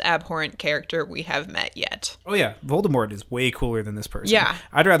most abhorrent character we have met yet. Oh, yeah. Voldemort is way cooler than this person. Yeah.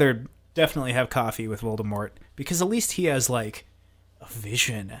 I'd rather definitely have coffee with Voldemort because at least he has, like, a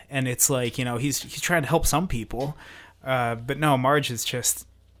vision. And it's like, you know, he's trying to help some people. But no, Marge is just,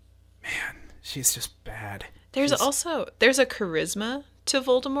 man, she's just bad. There's a charisma to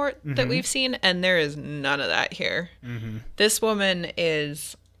Voldemort that we've seen, and there is none of that here. Mm-hmm. This woman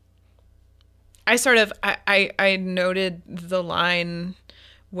is... I noted the line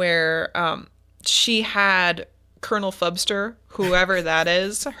where she had Colonel Fubster, whoever that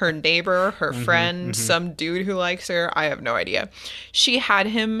is, her neighbor, her friend, some dude who likes her, I have no idea. She had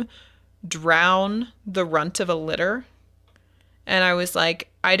him drown the runt of a litter, and I was like,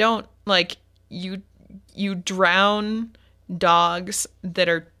 I don't, like, you drown dogs that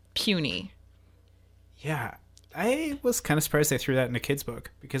are puny. Yeah, I was kind of surprised they threw that in a kid's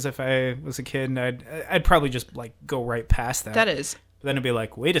book because if I was a kid, I'd probably just like go right past that. That is. But then it'd be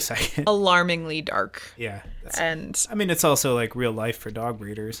like, wait a second. Alarmingly dark. Yeah. And I mean, it's also like real life for dog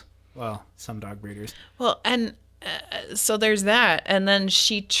breeders. Well, some dog breeders. Well, and so there's that. And then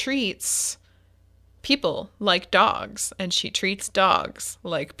she treats people like dogs, and she treats dogs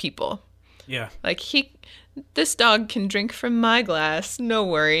like people. Yeah. Like, this dog can drink from my glass, no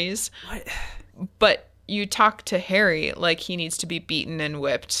worries. What? But you talk to Harry like he needs to be beaten and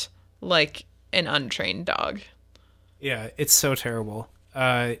whipped like an untrained dog. Yeah, it's so terrible.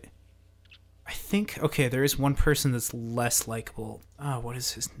 I think, okay, there is one person that's less likable. Oh, what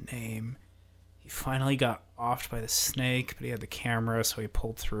is his name? He finally got offed by the snake, but he had the camera, so he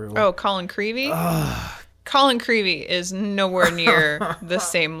pulled through. Oh, Colin Creevey? Colin Creevey is nowhere near the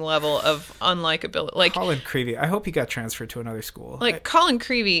same level of unlikability. Like Colin Creevey. I hope he got transferred to another school. Like, Colin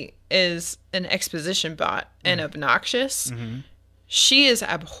Creevey is an exposition bot and obnoxious. Mm-hmm. She is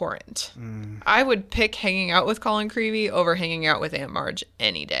abhorrent. I would pick hanging out with Colin Creevey over hanging out with Aunt Marge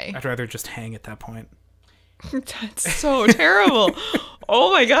any day. I'd rather just hang at that point. That's so terrible.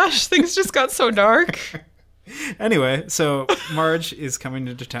 Oh my gosh, things just got so dark. Anyway, so Marge is coming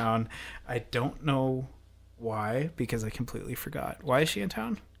into town. I don't know why, because I completely forgot. Why is she in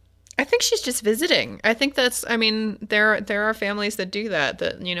town? I think she's just visiting. I think that's, I mean, there are families that do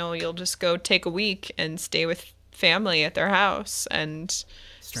that, you know, you'll just go take a week and stay with family at their house, and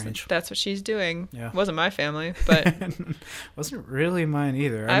strange. That's what she's doing. Yeah. Wasn't my family, but wasn't really mine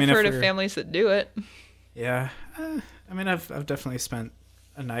either. I've heard of families that do it. Yeah. I mean, I've definitely spent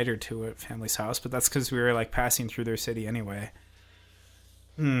a night or two at family's house, but that's because we were like passing through their city anyway.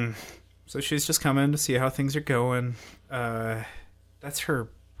 So she's just coming to see how things are going. That's her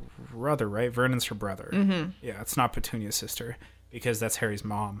brother, right? Vernon's her brother. Mm-hmm. Yeah, it's not Petunia's sister, because that's Harry's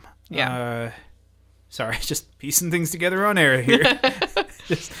mom. Yeah. Sorry, just piecing things together on air here.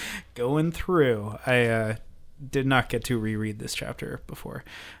 Just going through. I did not get to reread this chapter before.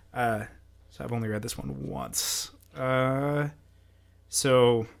 So I've only read this one once.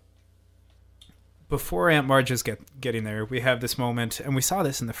 So before Aunt Marge is getting there, we have this moment, and we saw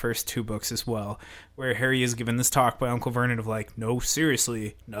this in the first two books as well, where Harry is given this talk by Uncle Vernon of like, no,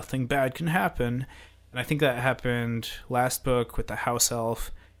 seriously, nothing bad can happen. And I think that happened last book with the house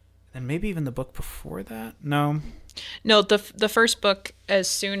elf, and maybe even the book before that. No, the first book, as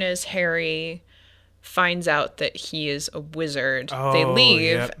soon as Harry finds out that he is a wizard, they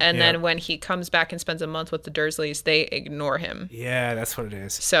leave, then when he comes back and spends a month with the Dursleys, they ignore him. Yeah, that's what it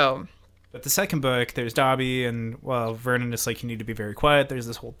is. So But the second book, there's Dobby, and, well, Vernon is like, you need to be very quiet. There's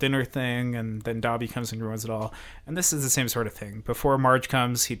this whole dinner thing, and then Dobby comes and ruins it all. And this is the same sort of thing. Before Marge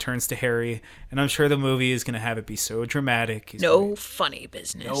comes, he turns to Harry, and I'm sure the movie is going to have it be so dramatic. No funny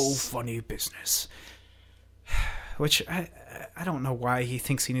business. No funny business. Which, I don't know why he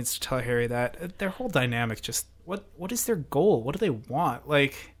thinks he needs to tell Harry that. Their whole dynamic just, what is their goal? What do they want?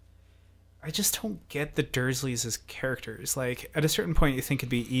 Like, I just don't get the Dursleys as characters. Like, at a certain point, you think it'd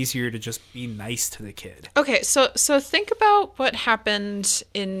be easier to just be nice to the kid. Okay, so think about what happened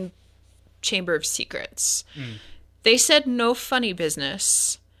in Chamber of Secrets. They said no funny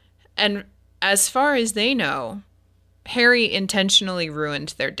business, and as far as they know, Harry intentionally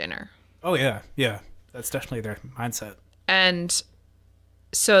ruined their dinner. Oh, yeah. That's definitely their mindset. And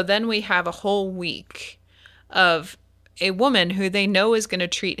so then we have a whole week of a woman who they know is going to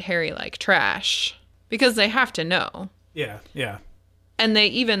treat Harry like trash, because they have to know. Yeah. And they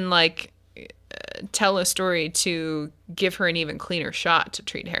even, like, tell a story to give her an even cleaner shot to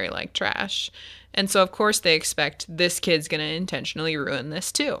treat Harry like trash. And so, of course, they expect this kid's going to intentionally ruin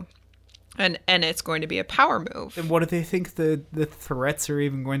this, too. And it's going to be a power move. And what do they think the threats are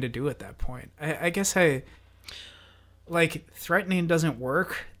even going to do at that point? I guess threatening doesn't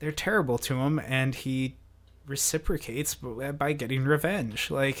work. They're terrible to him, and he reciprocates by getting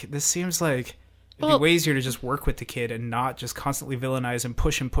revenge. Like, this seems like it'd be way easier to just work with the kid and not just constantly villainize him,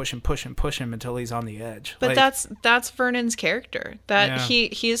 push him until he's on the edge. But that's Vernon's character. That Yeah.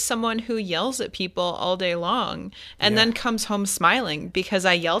 he is someone who yells at people all day long and then comes home smiling because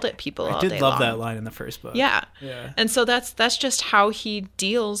I yelled at people all day long. I did love that line in the first book. Yeah. Yeah. And so that's just how he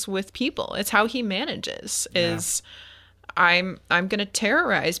deals with people. It's how he manages is I'm going to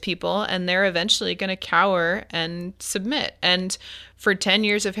terrorize people, and they're eventually going to cower and submit. And for 10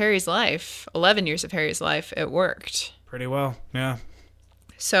 years of Harry's life, 11 years of Harry's life, it worked. Pretty well, yeah.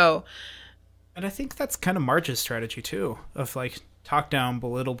 So... And I think that's kind of Marge's strategy, too, of, like, talk down,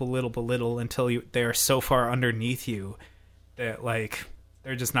 belittle until they are so far underneath you that, like,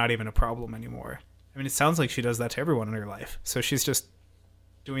 they're just not even a problem anymore. I mean, it sounds like she does that to everyone in her life. So she's just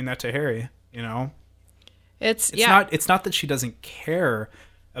doing that to Harry, you know? It's not that she doesn't care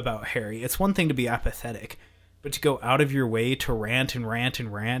about Harry. It's one thing to be apathetic, but to go out of your way to rant and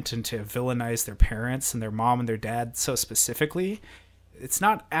to villainize their parents and their mom and their dad so specifically, it's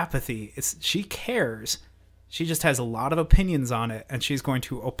not apathy. She cares. She just has a lot of opinions on it, and she's going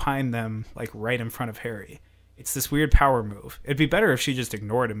to opine them, like, right in front of Harry. It's this weird power move. It'd be better if she just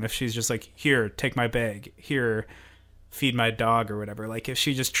ignored him. If she's just like, here, take my bag. Here, feed my dog or whatever. Like, if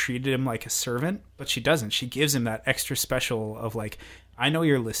she just treated him like a servant, but she doesn't. She gives him that extra special of, like, I know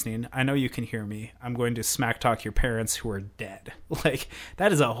you're listening. I know you can hear me. I'm going to smack talk your parents who are dead. Like,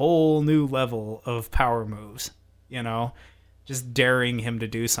 that is a whole new level of power moves, you know? Just daring him to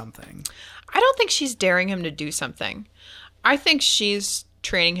do something. I don't think she's daring him to do something. I think she's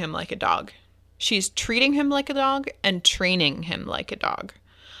training him like a dog. She's treating him like a dog and training him like a dog.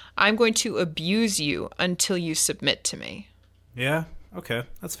 I'm going to abuse you until you submit to me. Yeah, okay,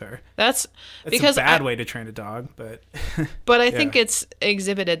 that's fair. That's because a bad way to train a dog, but but I think it's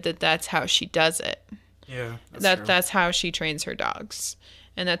exhibited that that's how she does it. Yeah, that's how she trains her dogs,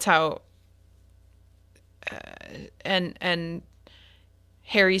 and that's how. And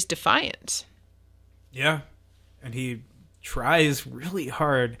Harry's defiant. Yeah, and he tries really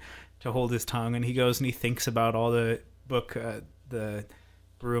hard to hold his tongue, and he goes and he thinks about all the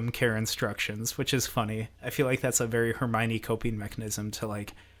broom care instructions, which is funny. I feel like that's a very Hermione coping mechanism to,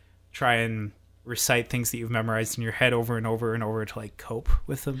 like, try and recite things that you've memorized in your head over and over and over to, like, cope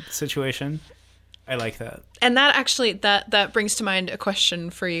with the situation. I like that. And that actually that brings to mind a question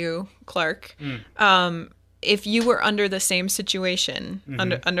for you, Clark. If you were under the same situation,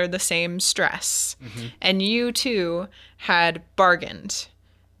 under the same stress, and you too had bargained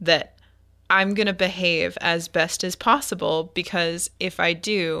that I'm going to behave as best as possible because if I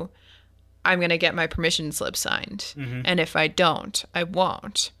do, I'm going to get my permission slip signed. And if I don't, I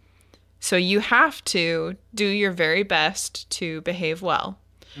won't. So you have to do your very best to behave well.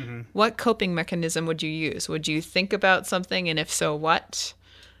 What coping mechanism would you use? Would you think about something, and if so, what?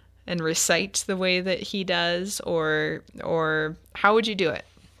 And recite the way that he does, or how would you do it?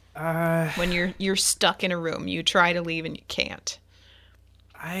 When you're stuck in a room, you try to leave and you can't.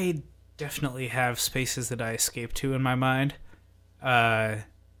 I definitely have spaces that I escape to in my mind, that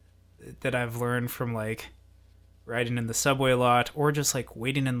I've learned from, like, riding in the subway a lot, or just, like,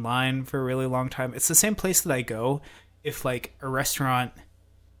 waiting in line for a really long time. It's the same place that I go if, like, a restaurant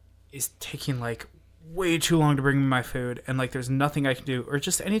is taking, like, way too long to bring me my food, and, like, there's nothing I can do, or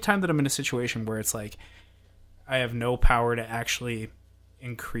just any time that I'm in a situation where it's like I have no power to actually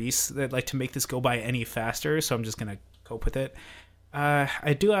increase that, like, to make this go by any faster, so I'm just gonna cope with it.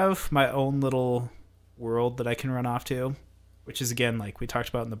 I do have my own little world that I can run off to, which is, again, like we talked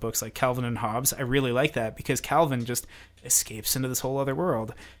about in the books, like Calvin and Hobbes. I really like that because Calvin just escapes into this whole other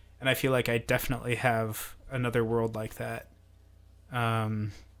world, and I feel like I definitely have another world like that.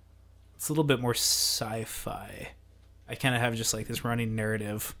 It's a little bit more sci-fi. I kind of have just like this running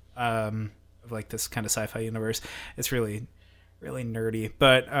narrative of like this kind of sci-fi universe. It's really, really nerdy.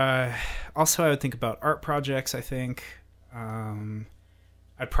 But also I would think about art projects, I think.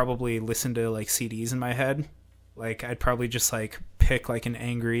 I'd probably listen to like CDs in my head. Like I'd probably just like pick like an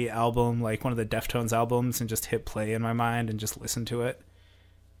angry album, like one of the Deftones albums, and just hit play in my mind and just listen to it.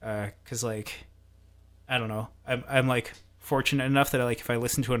 'Cause like, I don't know. I'm like fortunate enough that like if I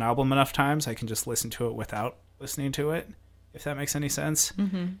listen to an album enough times, I can just listen to it without listening to it, if that makes any sense.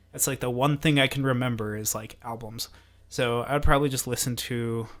 Mm-hmm. That's like the one thing I can remember is like albums. So I would probably just listen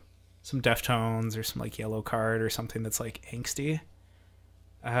to some Deftones or some like Yellow Card or something that's like angsty.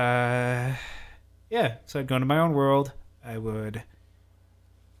 Yeah, so I'd go into my own world. I would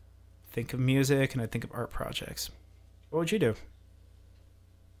think of music and I'd think of art projects. What would you do?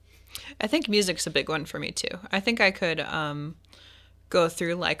 I think music's a big one for me too. I think I could go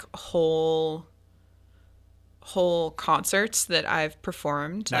through like whole concerts that I've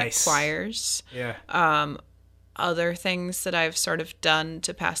performed, Nice. like choirs. Yeah. Other things that I've sort of done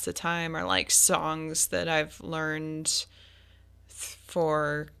to pass the time are like songs that I've learned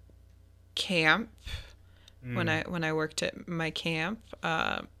for camp when I worked at my camp.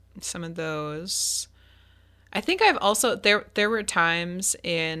 Some of those. I think I've also there were times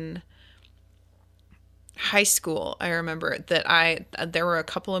in high school, I remember that there were a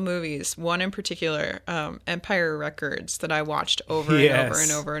couple of movies, one in particular, Empire Records, that I watched over and over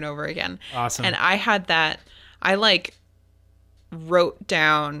and over and over again. Awesome. And I had that, I like wrote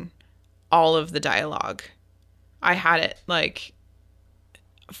down all of the dialogue. I had it like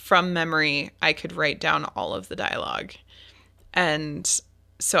from memory. I could write down all of the dialogue. And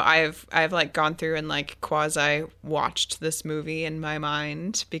so I've like gone through and like quasi watched this movie in my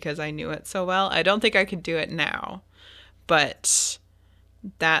mind because I knew it so well. I don't think I could do it now, but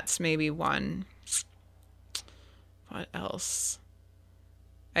that's maybe one. What else?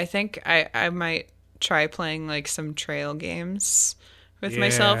 I think I might try playing like some trail games with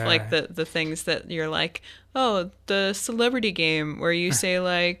myself, like the things that you're like, oh, the celebrity game where you say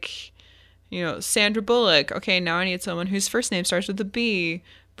like, you know, Sandra Bullock. Okay, now I need someone whose first name starts with a B.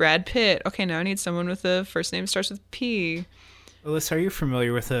 Brad Pitt. Okay, now I need someone with the first name starts with P. Alyssa, are you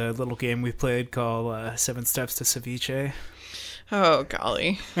familiar with a little game we played called 7 Steps to Ceviche? Oh,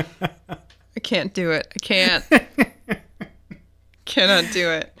 golly. I can't do it. I can't. Cannot do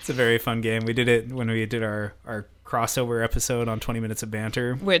it. It's a very fun game. We did it when we did our crossover episode on 20 Minutes of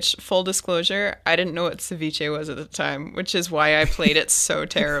Banter. Which, full disclosure, I didn't know what ceviche was at the time, which is why I played it so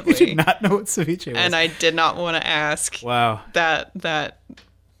terribly. You did not know what ceviche was. And I did not want to ask that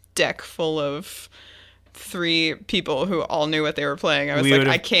deck full of 3 people who all knew what they were playing. I was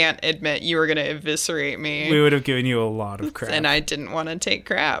I can't admit you were going to eviscerate me. We would have given you a lot of crap. And I didn't want to take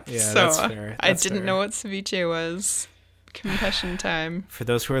crap. Yeah, so that's fair. I didn't know what ceviche was. Confession time. For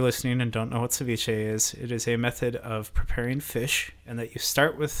those who are listening and don't know what ceviche is, it is a method of preparing fish, and that you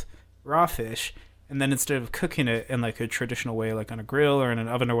start with raw fish, and then instead of cooking it in like a traditional way, like on a grill or in an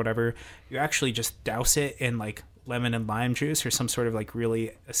oven or whatever, you actually just douse it in like lemon and lime juice or some sort of like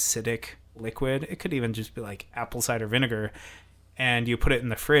really acidic liquid. It could even just be like apple cider vinegar, and you put it in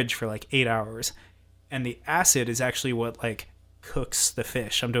the fridge for like 8 hours. And the acid is actually what like cooks the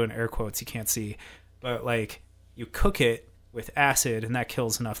fish. I'm doing air quotes, you can't see, but like you cook it with acid and that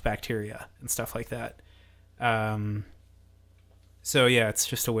kills enough bacteria and stuff like that. So yeah, it's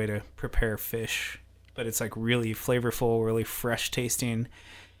just a way to prepare fish, but it's like really flavorful, really fresh tasting,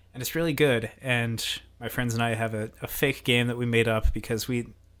 and it's really good. And my friends and I have a fake game that we made up because we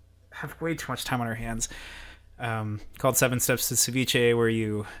have way too much time on our hands, called 7 Steps to Ceviche, where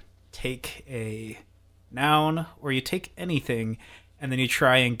you take a noun or you take anything and then you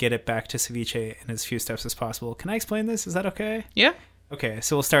try and get it back to ceviche in as few steps as possible. Can I explain this? Is that okay? Yeah. Okay,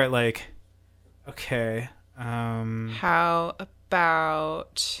 so we'll start like, okay. How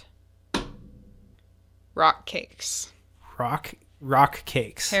about rock cakes? Rock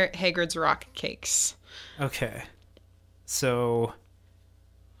cakes. Hagrid's rock cakes. Okay. So,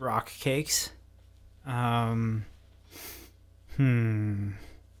 rock cakes. I'm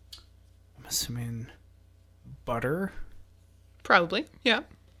assuming butter. Probably, yeah.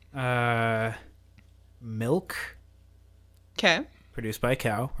 Milk. Okay. Produced by a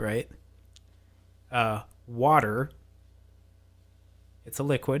cow, right? Water. It's a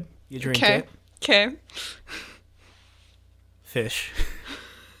liquid. You drink Okay. it. Okay. Fish.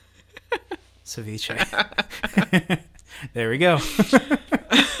 Ceviche. There we go.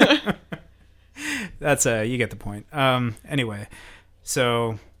 That's you get the point. Anyway,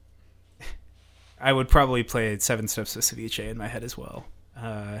 so I would probably play 7 Steps to Ceviche in my head as well.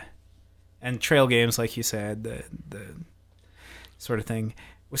 And trail games, like you said, the sort of thing.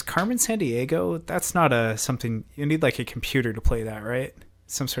 Was Carmen Sandiego? That's not something you need like a computer to play that, right?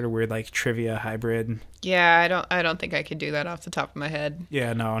 Some sort of weird like trivia hybrid. Yeah, I don't think I could do that off the top of my head.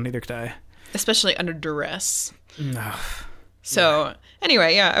 Yeah, no, neither could I. Especially under duress. No. So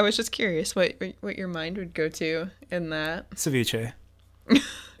anyway, yeah, I was just curious what your mind would go to in that. Ceviche.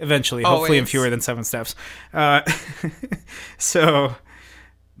 Eventually, hopefully in fewer than 7 steps. So,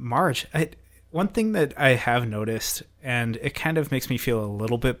 Marge, one thing that I have noticed, and it kind of makes me feel a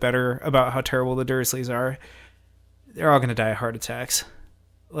little bit better about how terrible the Dursleys are, they're all going to die of heart attacks.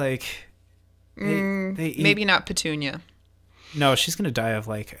 Like, they eat... Maybe not Petunia. No, she's going to die of,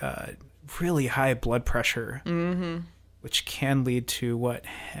 like, really high blood pressure, which can lead to, what,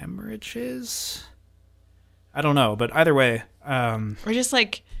 hemorrhages? I don't know, but either way... or just,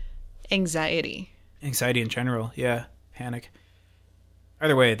 like, anxiety. Anxiety in general, yeah. Panic.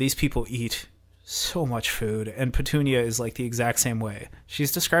 Either way, these people eat so much food, and Petunia is like the exact same way.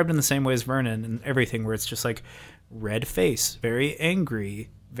 She's described in the same way as Vernon and everything, where it's just like red face, very angry,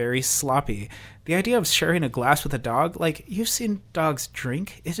 very sloppy. The idea of sharing a glass with a dog, like, you've seen dogs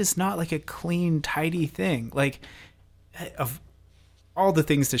drink. It is not like a clean, tidy thing. Like, of all the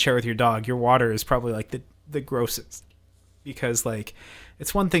things to share with your dog, your water is probably like the grossest. Because, like,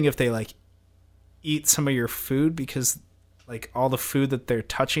 it's one thing if they, like, eat some of your food because, like, all the food that they're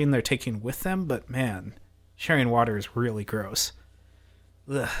touching, they're taking with them. But, man, sharing water is really gross.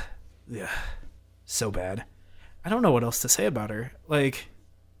 Ugh. Yeah. So bad. I don't know what else to say about her. Like,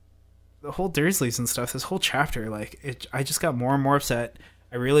 the whole Dursleys and stuff, this whole chapter, like, I just got more and more upset.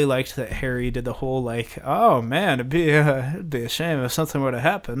 I really liked that Harry did the whole, like, oh, man, it'd be a shame if something were to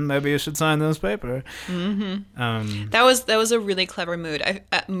happen. Maybe you should sign this paper. Mm-hmm. That was a really clever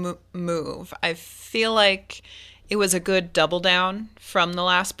move. I feel like it was a good double down from the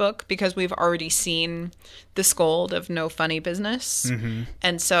last book because we've already seen the scold of no funny business. Mm-hmm.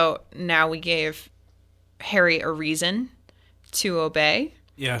 And so now we gave Harry a reason to obey.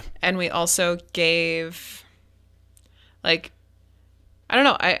 Yeah. And we also gave, like... I don't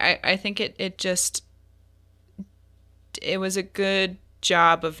know. I think it was a good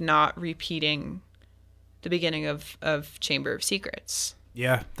job of not repeating the beginning of Chamber of Secrets.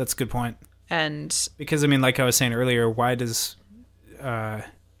 Yeah, that's a good point. And because, I mean, like I was saying earlier, why does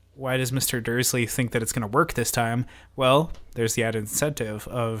Mr. Dursley think that it's going to work this time? Well, there's the added incentive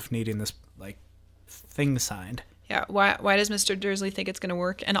of needing this, like, thing signed. Yeah. Why does Mr. Dursley think it's going to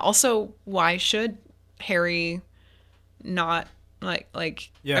work? And also, why should Harry not...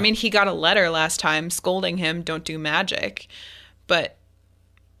 Like, yeah. I mean, he got a letter last time scolding him, don't do magic, but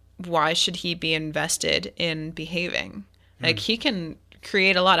why should he be invested in behaving? Like, he can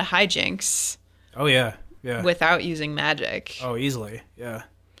create a lot of hijinks. Oh, yeah. Yeah. Without using magic. Oh, easily. Yeah.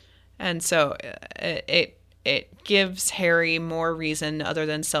 And so it gives Harry more reason other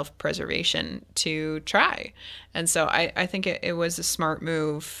than self-preservation to try. And so I think it was a smart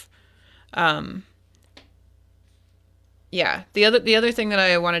move. Yeah, the other thing that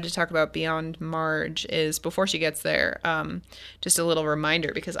I wanted to talk about beyond Marge is before she gets there, just a little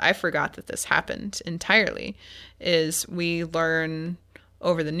reminder, because I forgot that this happened entirely, is we learn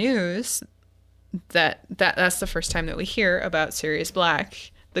over the news that's the first time that we hear about Sirius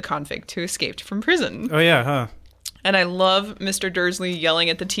Black, the convict who escaped from prison. Oh, yeah, huh? And I love Mr. Dursley yelling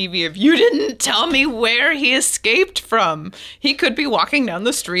at the TV of, you didn't tell me where he escaped from. He could be walking down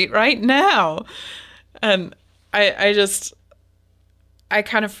the street right now. And I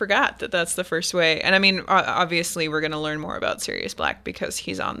kind of forgot that that's the first way. And I mean, obviously we're going to learn more about Sirius Black because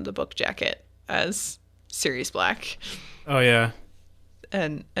he's on the book jacket as Sirius Black. Oh, yeah.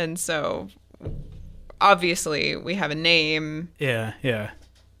 And so obviously we have a name. Yeah, yeah.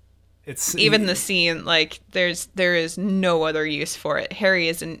 It's even the scene, like, there is no other use for it. Harry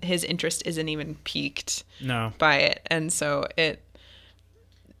his interest isn't even piqued by it. And so it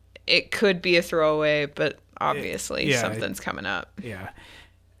could be a throwaway, but obviously something's coming up. Yeah.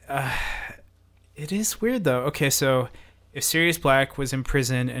 It is weird, though. Okay, so if Sirius Black was in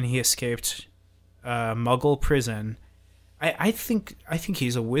prison and he escaped Muggle prison, I think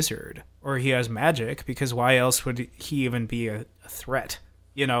he's a wizard, or he has magic, because why else would he even be a threat?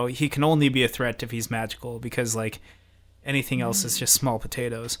 You know, he can only be a threat if he's magical, because, like, anything else is just small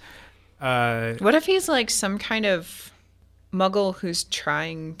potatoes. What if he's, like, some kind of muggle who's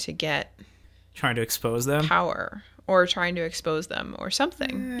trying to get Trying to expose them? power or trying to expose them or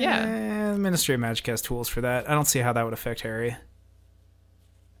something. Yeah. The Ministry of Magic has tools for that. I don't see how that would affect Harry.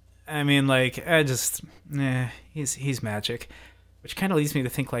 I mean, like, he's magic. Which kind of leads me to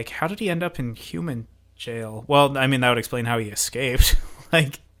think, like, how did he end up in human jail? Well, I mean, that would explain how he escaped.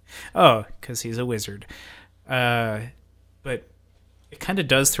 Like, oh, because he's a wizard. But it kind of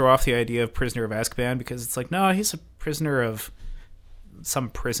does throw off the idea of prisoner of Azkaban, because it's like, no, he's a prisoner of some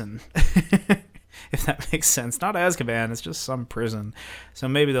prison. If that makes sense. Not Azkaban, it's just some prison. So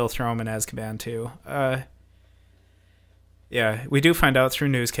maybe they'll throw him in Azkaban, too. Yeah, we do find out through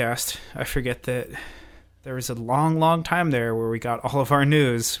newscast. I forget that there was a long, long time there where we got all of our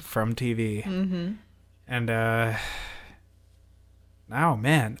news from TV. Mm-hmm. And now,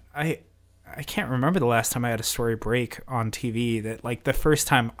 man, I can't remember the last time I had a story break on TV that, like, the first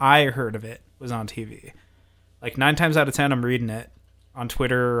time I heard of it was on TV. Like, 9 times out of 10, I'm reading it on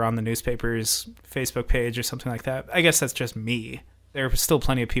Twitter or on the newspaper's Facebook page or something like that. I guess that's just me. There are still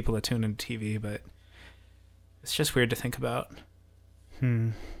plenty of people that tune into TV, but it's just weird to think about.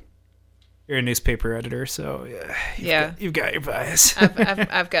 You're a newspaper editor, so you've got your bias.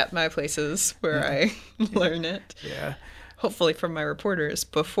 I've got my places where I learn it. Yeah. Hopefully from my reporters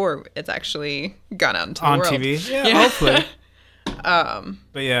before it's actually gone out into the on world. TV. Yeah, hopefully.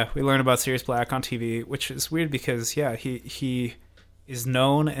 But yeah, we learn about Sirius Black on TV, which is weird because he is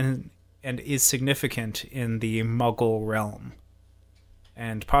known and is significant in the Muggle realm,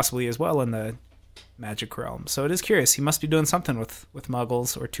 and possibly as well in the magic realm. So it is curious. He must be doing something with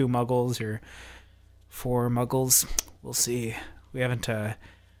Muggles, or 2 Muggles, or 4 Muggles. We'll see. We haven't.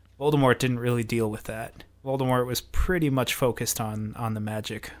 Voldemort didn't really deal with that. Voldemort was pretty much focused on the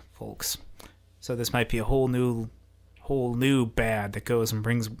magic folks. So this might be a whole new bad that goes and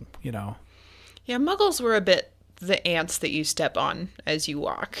brings, Yeah, Muggles were a bit the ants that you step on as you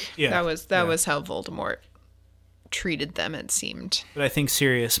walk. Yeah. That was how Voldemort treated them, it seemed. But I think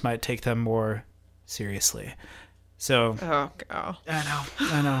Sirius might take them more seriously. So Oh, God.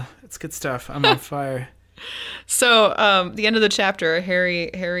 I know. It's good stuff. I'm on fire. So, the end of the chapter,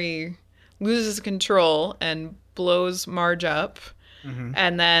 Harry loses control and blows Marge up. Mm-hmm.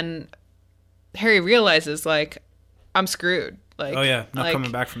 And then Harry realizes, like, I'm screwed. Like, oh yeah, not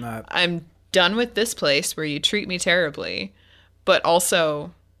coming back from that. I'm done with this place where you treat me terribly, but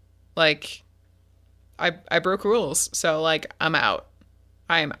also, like, I broke rules. So, like, I'm out.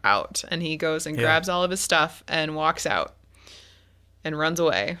 I am out. And he goes and grabs all of his stuff and walks out and runs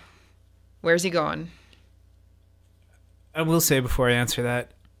away. Where's he going? I will say before I answer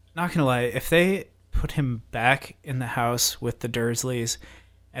that, not gonna lie, if they put him back in the house with the Dursleys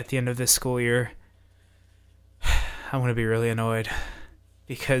at the end of this school year, I'm gonna be really annoyed,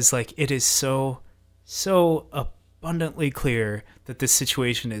 because like it is so abundantly clear that this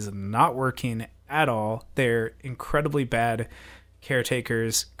situation is not working at all. They're incredibly bad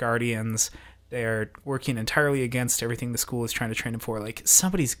caretakers, guardians. They're working entirely against everything the school is trying to train him for. Like,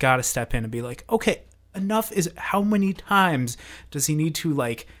 somebody's got to step in and be like, okay, enough is... How many times does he need to,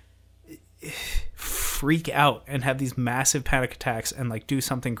 like, freak out and have these massive panic attacks and, like, do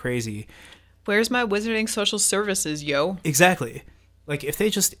something crazy? Where's my wizarding social services, yo? Exactly. Like, if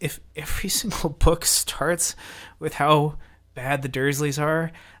every single book starts with how bad the Dursleys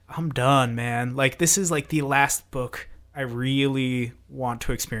are, I'm done, man. Like, this is, like, the last book I really want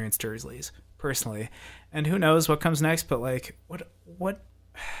to experience Dursleys, personally. And who knows what comes next, but, like, what...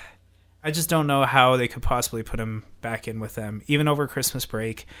 I just don't know how they could possibly put him back in with them, even over Christmas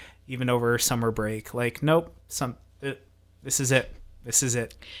break, even over summer break. Like, nope, this is it. This is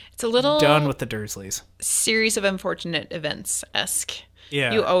it. It's a little... done with the Dursleys. Series of unfortunate events-esque.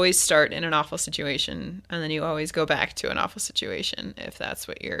 Yeah. You always start in an awful situation, and then you always go back to an awful situation, if that's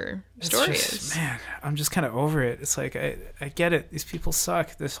what your story is. Man, I'm just kind of over it. It's like, I get it. These people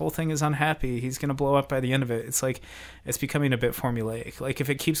suck. This whole thing is unhappy. He's going to blow up by the end of it. It's like, it's becoming a bit formulaic. Like, if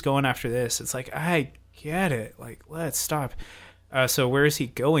it keeps going after this, it's like, I get it. Like, let's stop. So where is he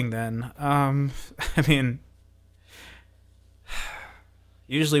going then? I mean...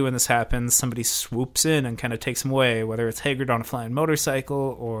 Usually when this happens, somebody swoops in and kind of takes him away, whether it's Hagrid on a flying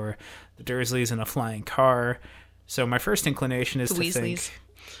motorcycle or the Dursleys in a flying car. So my first inclination is to think...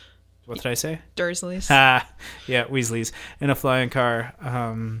 What did I say? Dursleys. Yeah, Weasleys in a flying car.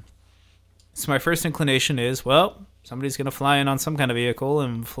 So my first inclination is, well, somebody's going to fly in on some kind of vehicle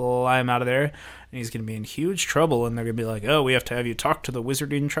and fly him out of there, and he's going to be in huge trouble, and they're going to be like, oh, we have to have you talk to the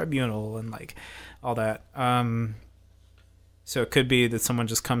Wizarding Tribunal, and like all that. So it could be that someone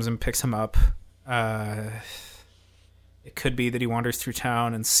just comes and picks him up. It could be that he wanders through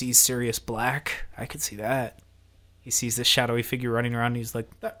town and sees Sirius Black. I could see that. he sees this shadowy figure running around. And he's like,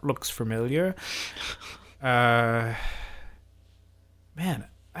 that looks familiar. Man,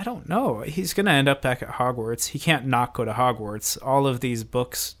 I don't know. He's going to end up back at Hogwarts. He can't not go to Hogwarts. All of these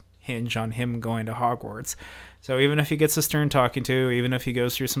books hinge on him going to Hogwarts. So even if he gets a stern talking to, even if he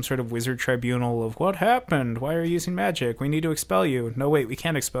goes through some sort of wizard tribunal of what happened, why are you using magic? We need to expel you. No, wait, we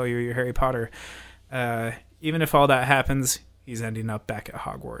can't expel you. You're Harry Potter. Even if all that happens, he's ending up back at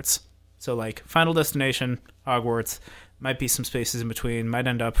Hogwarts. So like final destination, Hogwarts. Might be some spaces in between. Might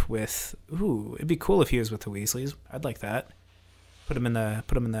end up with, ooh, it'd be cool if he was with the Weasleys. I'd like that. Put him in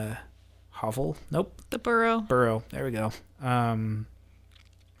the hovel. Nope. The burrow. Burrow. There we go. Or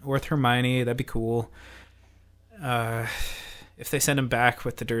with Hermione, that'd be cool. If they send him back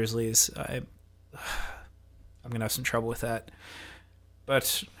with the Dursleys, I'm gonna have some trouble with that.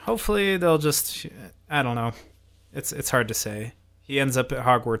 But hopefully they'll just, I don't know. It's hard to say. He ends up at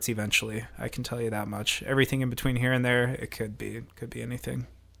Hogwarts eventually. I can tell you that much. Everything in between here and there, it could be anything.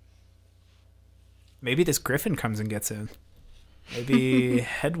 Maybe this Griffin comes and gets in. Maybe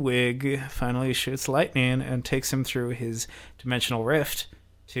Hedwig finally shoots lightning and takes him through his dimensional rift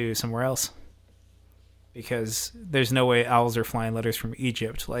to somewhere else. Because there's no way owls are flying letters from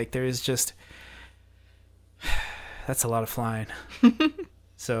Egypt. Like, there's just... That's a lot of flying.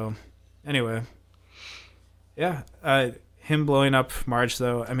 So, anyway. Yeah, him blowing up Marge,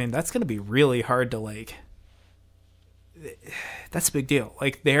 though, I mean, that's going to be really hard to, like... That's a big deal.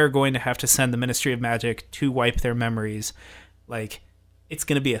 Like, they're going to have to send the Ministry of Magic to wipe their memories. Like, it's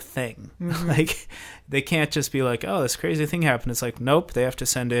going to be a thing. Mm-hmm. Like, they can't just be like, oh, this crazy thing happened. It's like, nope, they have to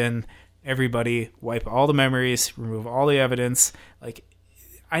send in everybody, wipe all the memories, remove all the evidence. Like,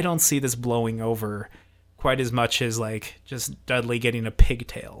 I don't see this blowing over quite as much as, like, just Dudley getting a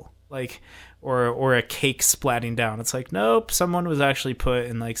pigtail. Like... Or a cake splatting down. It's like, nope, someone was actually put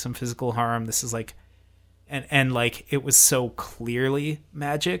in like some physical harm. This is like, and like it was so clearly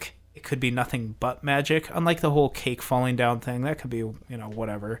magic. It could be nothing but magic. Unlike the whole cake falling down thing, that could be, you know,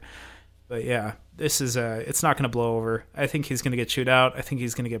 whatever. But yeah, this is it's not going to blow over. I think he's going to get chewed out. I think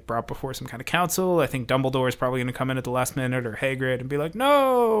he's going to get brought before some kind of council. I think Dumbledore is probably going to come in at the last minute, or Hagrid, and be like,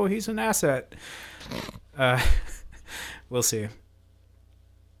 no, he's an asset. We'll see.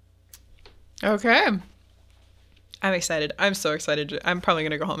 Okay. I'm excited. I'm so excited. I'm probably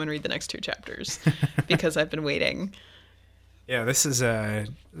going to go home and read the next 2 chapters because I've been waiting. Yeah, this is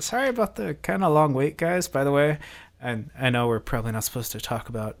sorry about the kind of long wait, guys, by the way. And I know we're probably not supposed to talk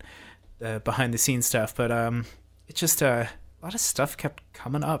about the behind the scenes stuff, but it's just a lot of stuff kept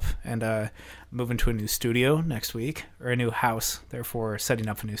coming up, and I'm moving to a new studio next week, or a new house, therefore setting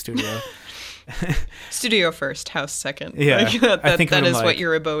up a new studio. Studio first, house second. Yeah, like that is like, what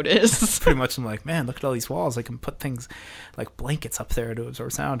your abode is. Pretty much, I'm like, man, look at all these walls. I can put things like blankets up there to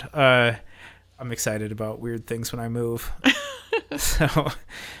absorb sound. I'm excited about weird things when I move. So,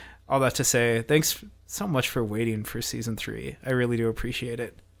 all that to say, thanks so much for waiting for season 3. I really do appreciate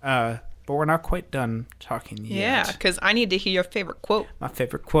it. But we're not quite done talking yet. Yeah, because I need to hear your favorite quote. My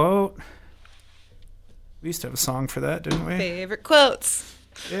favorite quote. We used to have a song for that, didn't we? Favorite quotes.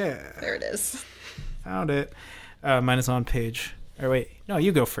 Yeah. There it is. Found it. Mine is on page... Or wait, no,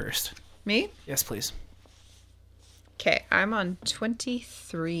 you go first. Me? Yes, please. Okay, I'm on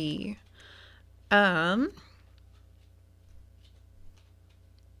 23. Is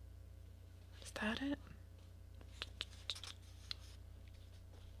that it?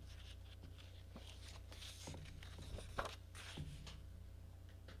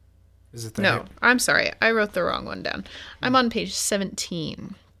 Is it that? No, I'm sorry. I wrote the wrong one down. I'm on page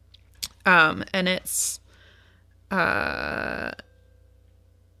 17. And it's right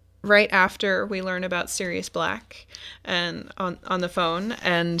after we learn about Sirius Black and on the phone,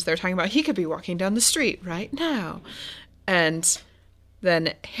 and they're talking about he could be walking down the street right now. And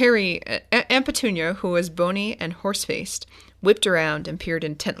then Harry and Petunia, who was bony and horse-faced, whipped around and peered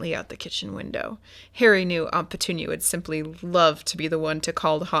intently out the kitchen window. Harry knew Aunt Petunia would simply love to be the one to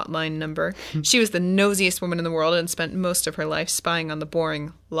call the hotline number. She was the nosiest woman in the world and spent most of her life spying on the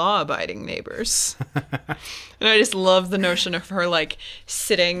boring, law-abiding neighbors. And I just love the notion of her, like,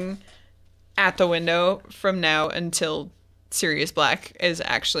 sitting at the window from now until Sirius Black is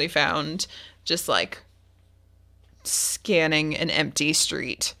actually found, just, like, scanning an empty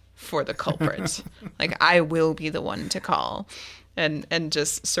street for the culprit. Like, I will be the one to call, and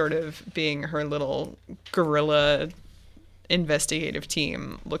just sort of being her little guerrilla investigative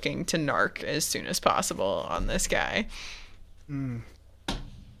team looking to narc as soon as possible on this guy.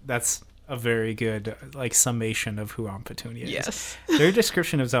 That's a very good, like, summation of who Aunt Petunia is. Yes. Their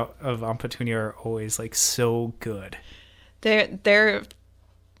description of Aunt Petunia are always, like, so good. They're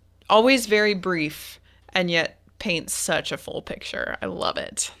always very brief, and yet paints such a full picture. I love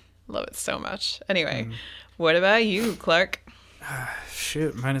it. Love it so much. Anyway, what about you, Clark?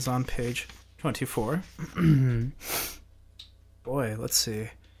 Shoot, mine is on page 24. Boy, let's see.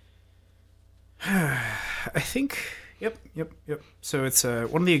 I think, yep. So it's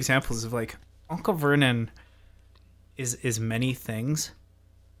one of the examples of like Uncle Vernon is many things,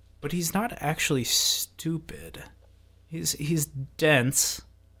 but he's not actually stupid. He's dense,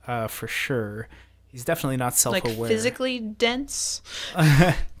 for sure. He's definitely not self-aware. Like physically dense?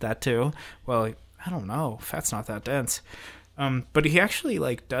 That too. Well, I don't know. Fat's not that dense. But he actually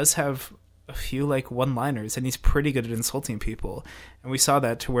like does have a few like one-liners, and he's pretty good at insulting people. And we saw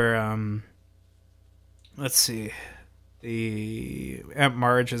that to where let's see, the Aunt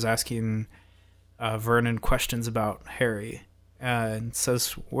Marge is asking Vernon questions about Harry, and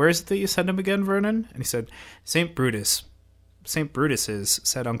says, "Where is it that you sent him again, Vernon?" And he said, "St. Brutus." "St. Brutus's,"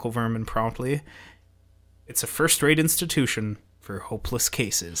 said Uncle Vernon promptly. "It's a first-rate institution for hopeless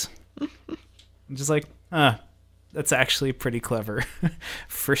cases." I'm just like, that's actually pretty clever.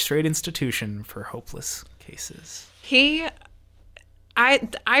 First-rate institution for hopeless cases.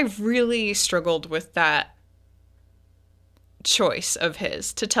 I really struggled with that choice of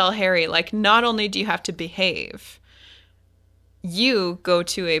his to tell Harry, like, not only do you have to behave, you go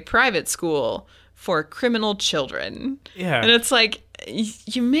to a private school for criminal children. Yeah. And it's like,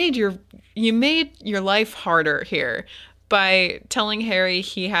 you made your life harder here by telling Harry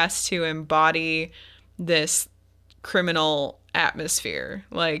he has to embody this criminal atmosphere,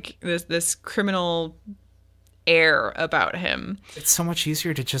 like this criminal air about him. It's so much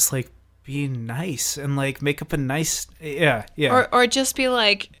easier to just like be nice and like make up a nice or just be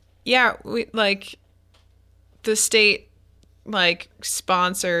like, yeah, we like the state like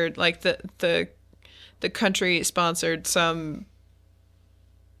sponsored, like the country sponsored some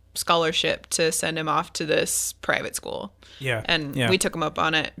scholarship to send him off to this private school. Yeah. And we took him up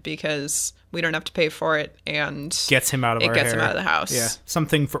on it because we don't have to pay for it, and gets him out of him out of the house. Yeah.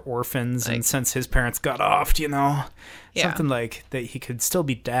 Something for orphans, like, and since his parents got off, something like that he could still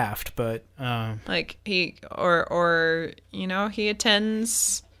be daft, but like he or he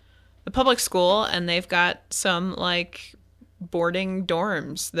attends the public school and they've got some like boarding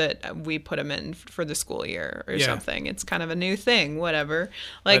dorms that we put him in for the school year or something. It's kind of a new thing, whatever.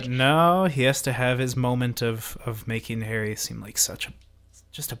 Like, but no, he has to have his moment of making Harry seem like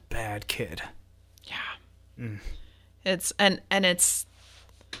just a bad kid. Yeah. It's it's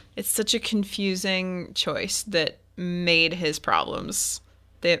such a confusing choice that made his problems.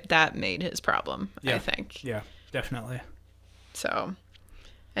 That made his problem, I think. Yeah, definitely. So,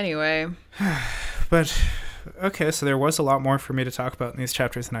 anyway. But okay, so there was a lot more for me to talk about in these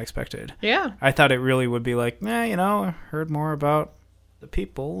chapters than I expected. Yeah. I thought it really would be like, I heard more about the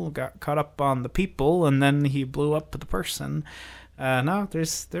people, got caught up on the people, and then he blew up the person. No, there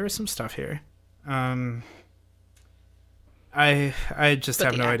is some stuff here. I just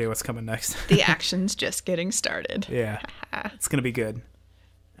have no idea what's coming next. The action's just getting started. Yeah. It's going to be good.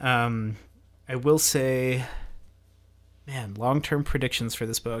 I will say, man, long-term predictions for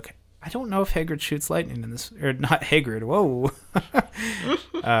this book. I don't know if Hagrid shoots lightning in this, or not Hagrid. Whoa,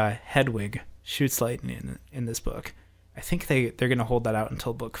 Hedwig shoots lightning in this book. I think they're gonna hold that out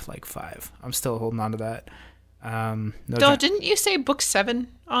until book like 5. I'm still holding on to that. Didn't you say book 7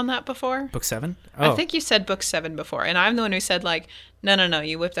 on that before? Book 7? Oh. I think you said book 7 before, and I'm the one who said like, no,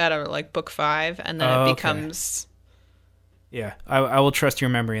 you whipped out of like book 5, and then it becomes. Yeah, I will trust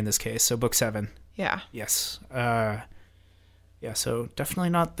your memory in this case. So book 7. Yeah. Yes. Yeah, so definitely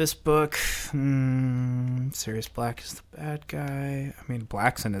not this book. Sirius Black is the bad guy. I mean,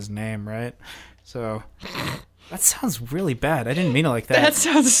 Black's in his name, right? So that sounds really bad. I didn't mean it like that. That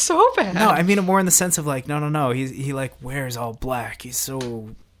sounds so bad. No, I mean it more in the sense of like, no. He like wears all black. He's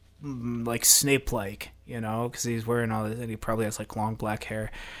so like Snape-like, because he's wearing all this, and he probably has like long black hair.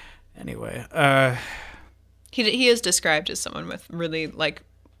 Anyway, he is described as someone with really like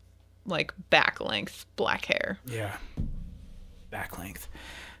back length black hair. Yeah. Back length.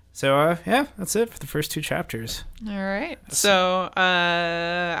 So that's it for the first 2 chapters. All right. So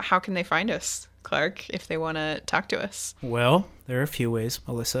how can they find us, Clark, if they want to talk to us? Well, there are a few ways,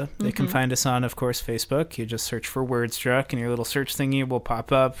 Melissa. They can find us on, of course, Facebook. You just search for Wordstruck and your little search thingy will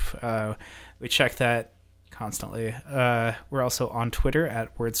pop up. We check that constantly. We're also on Twitter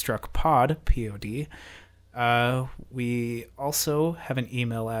at WordstruckPod, P-O-D. We also have an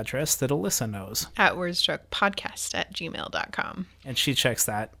email address that Alyssa knows. At wordstruckpodcast@gmail.com. And she checks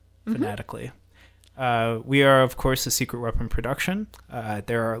that fanatically. We are, of course, a Secret Weapon production.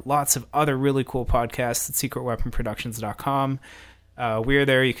 There are lots of other really cool podcasts at secretweaponproductions.com. We're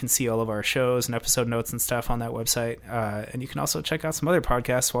there. You can see all of our shows and episode notes and stuff on that website. And you can also check out some other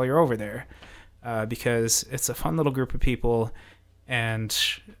podcasts while you're over there, because it's a fun little group of people. And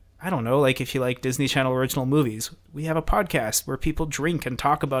I don't know, like if you like Disney Channel original movies, we have a podcast where people drink and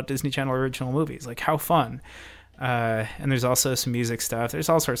talk about Disney Channel original movies. Like, how fun. And there's also some music stuff. There's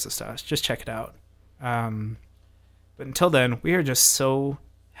all sorts of stuff. Just check it out. But until then, we are just so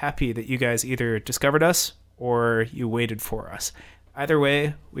happy that you guys either discovered us or you waited for us. Either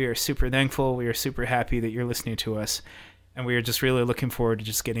way, we are super thankful. We are super happy that you're listening to us. And we are just really looking forward to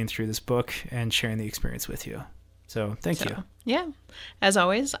just getting through this book and sharing the experience with you. So thank you. Yeah. As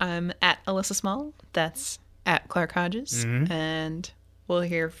always, I'm at Alyssa Small. That's at Clark Hodges. Mm-hmm. And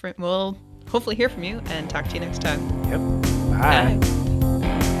we'll hopefully hear from you and talk to you next time. Yep. Bye. Bye.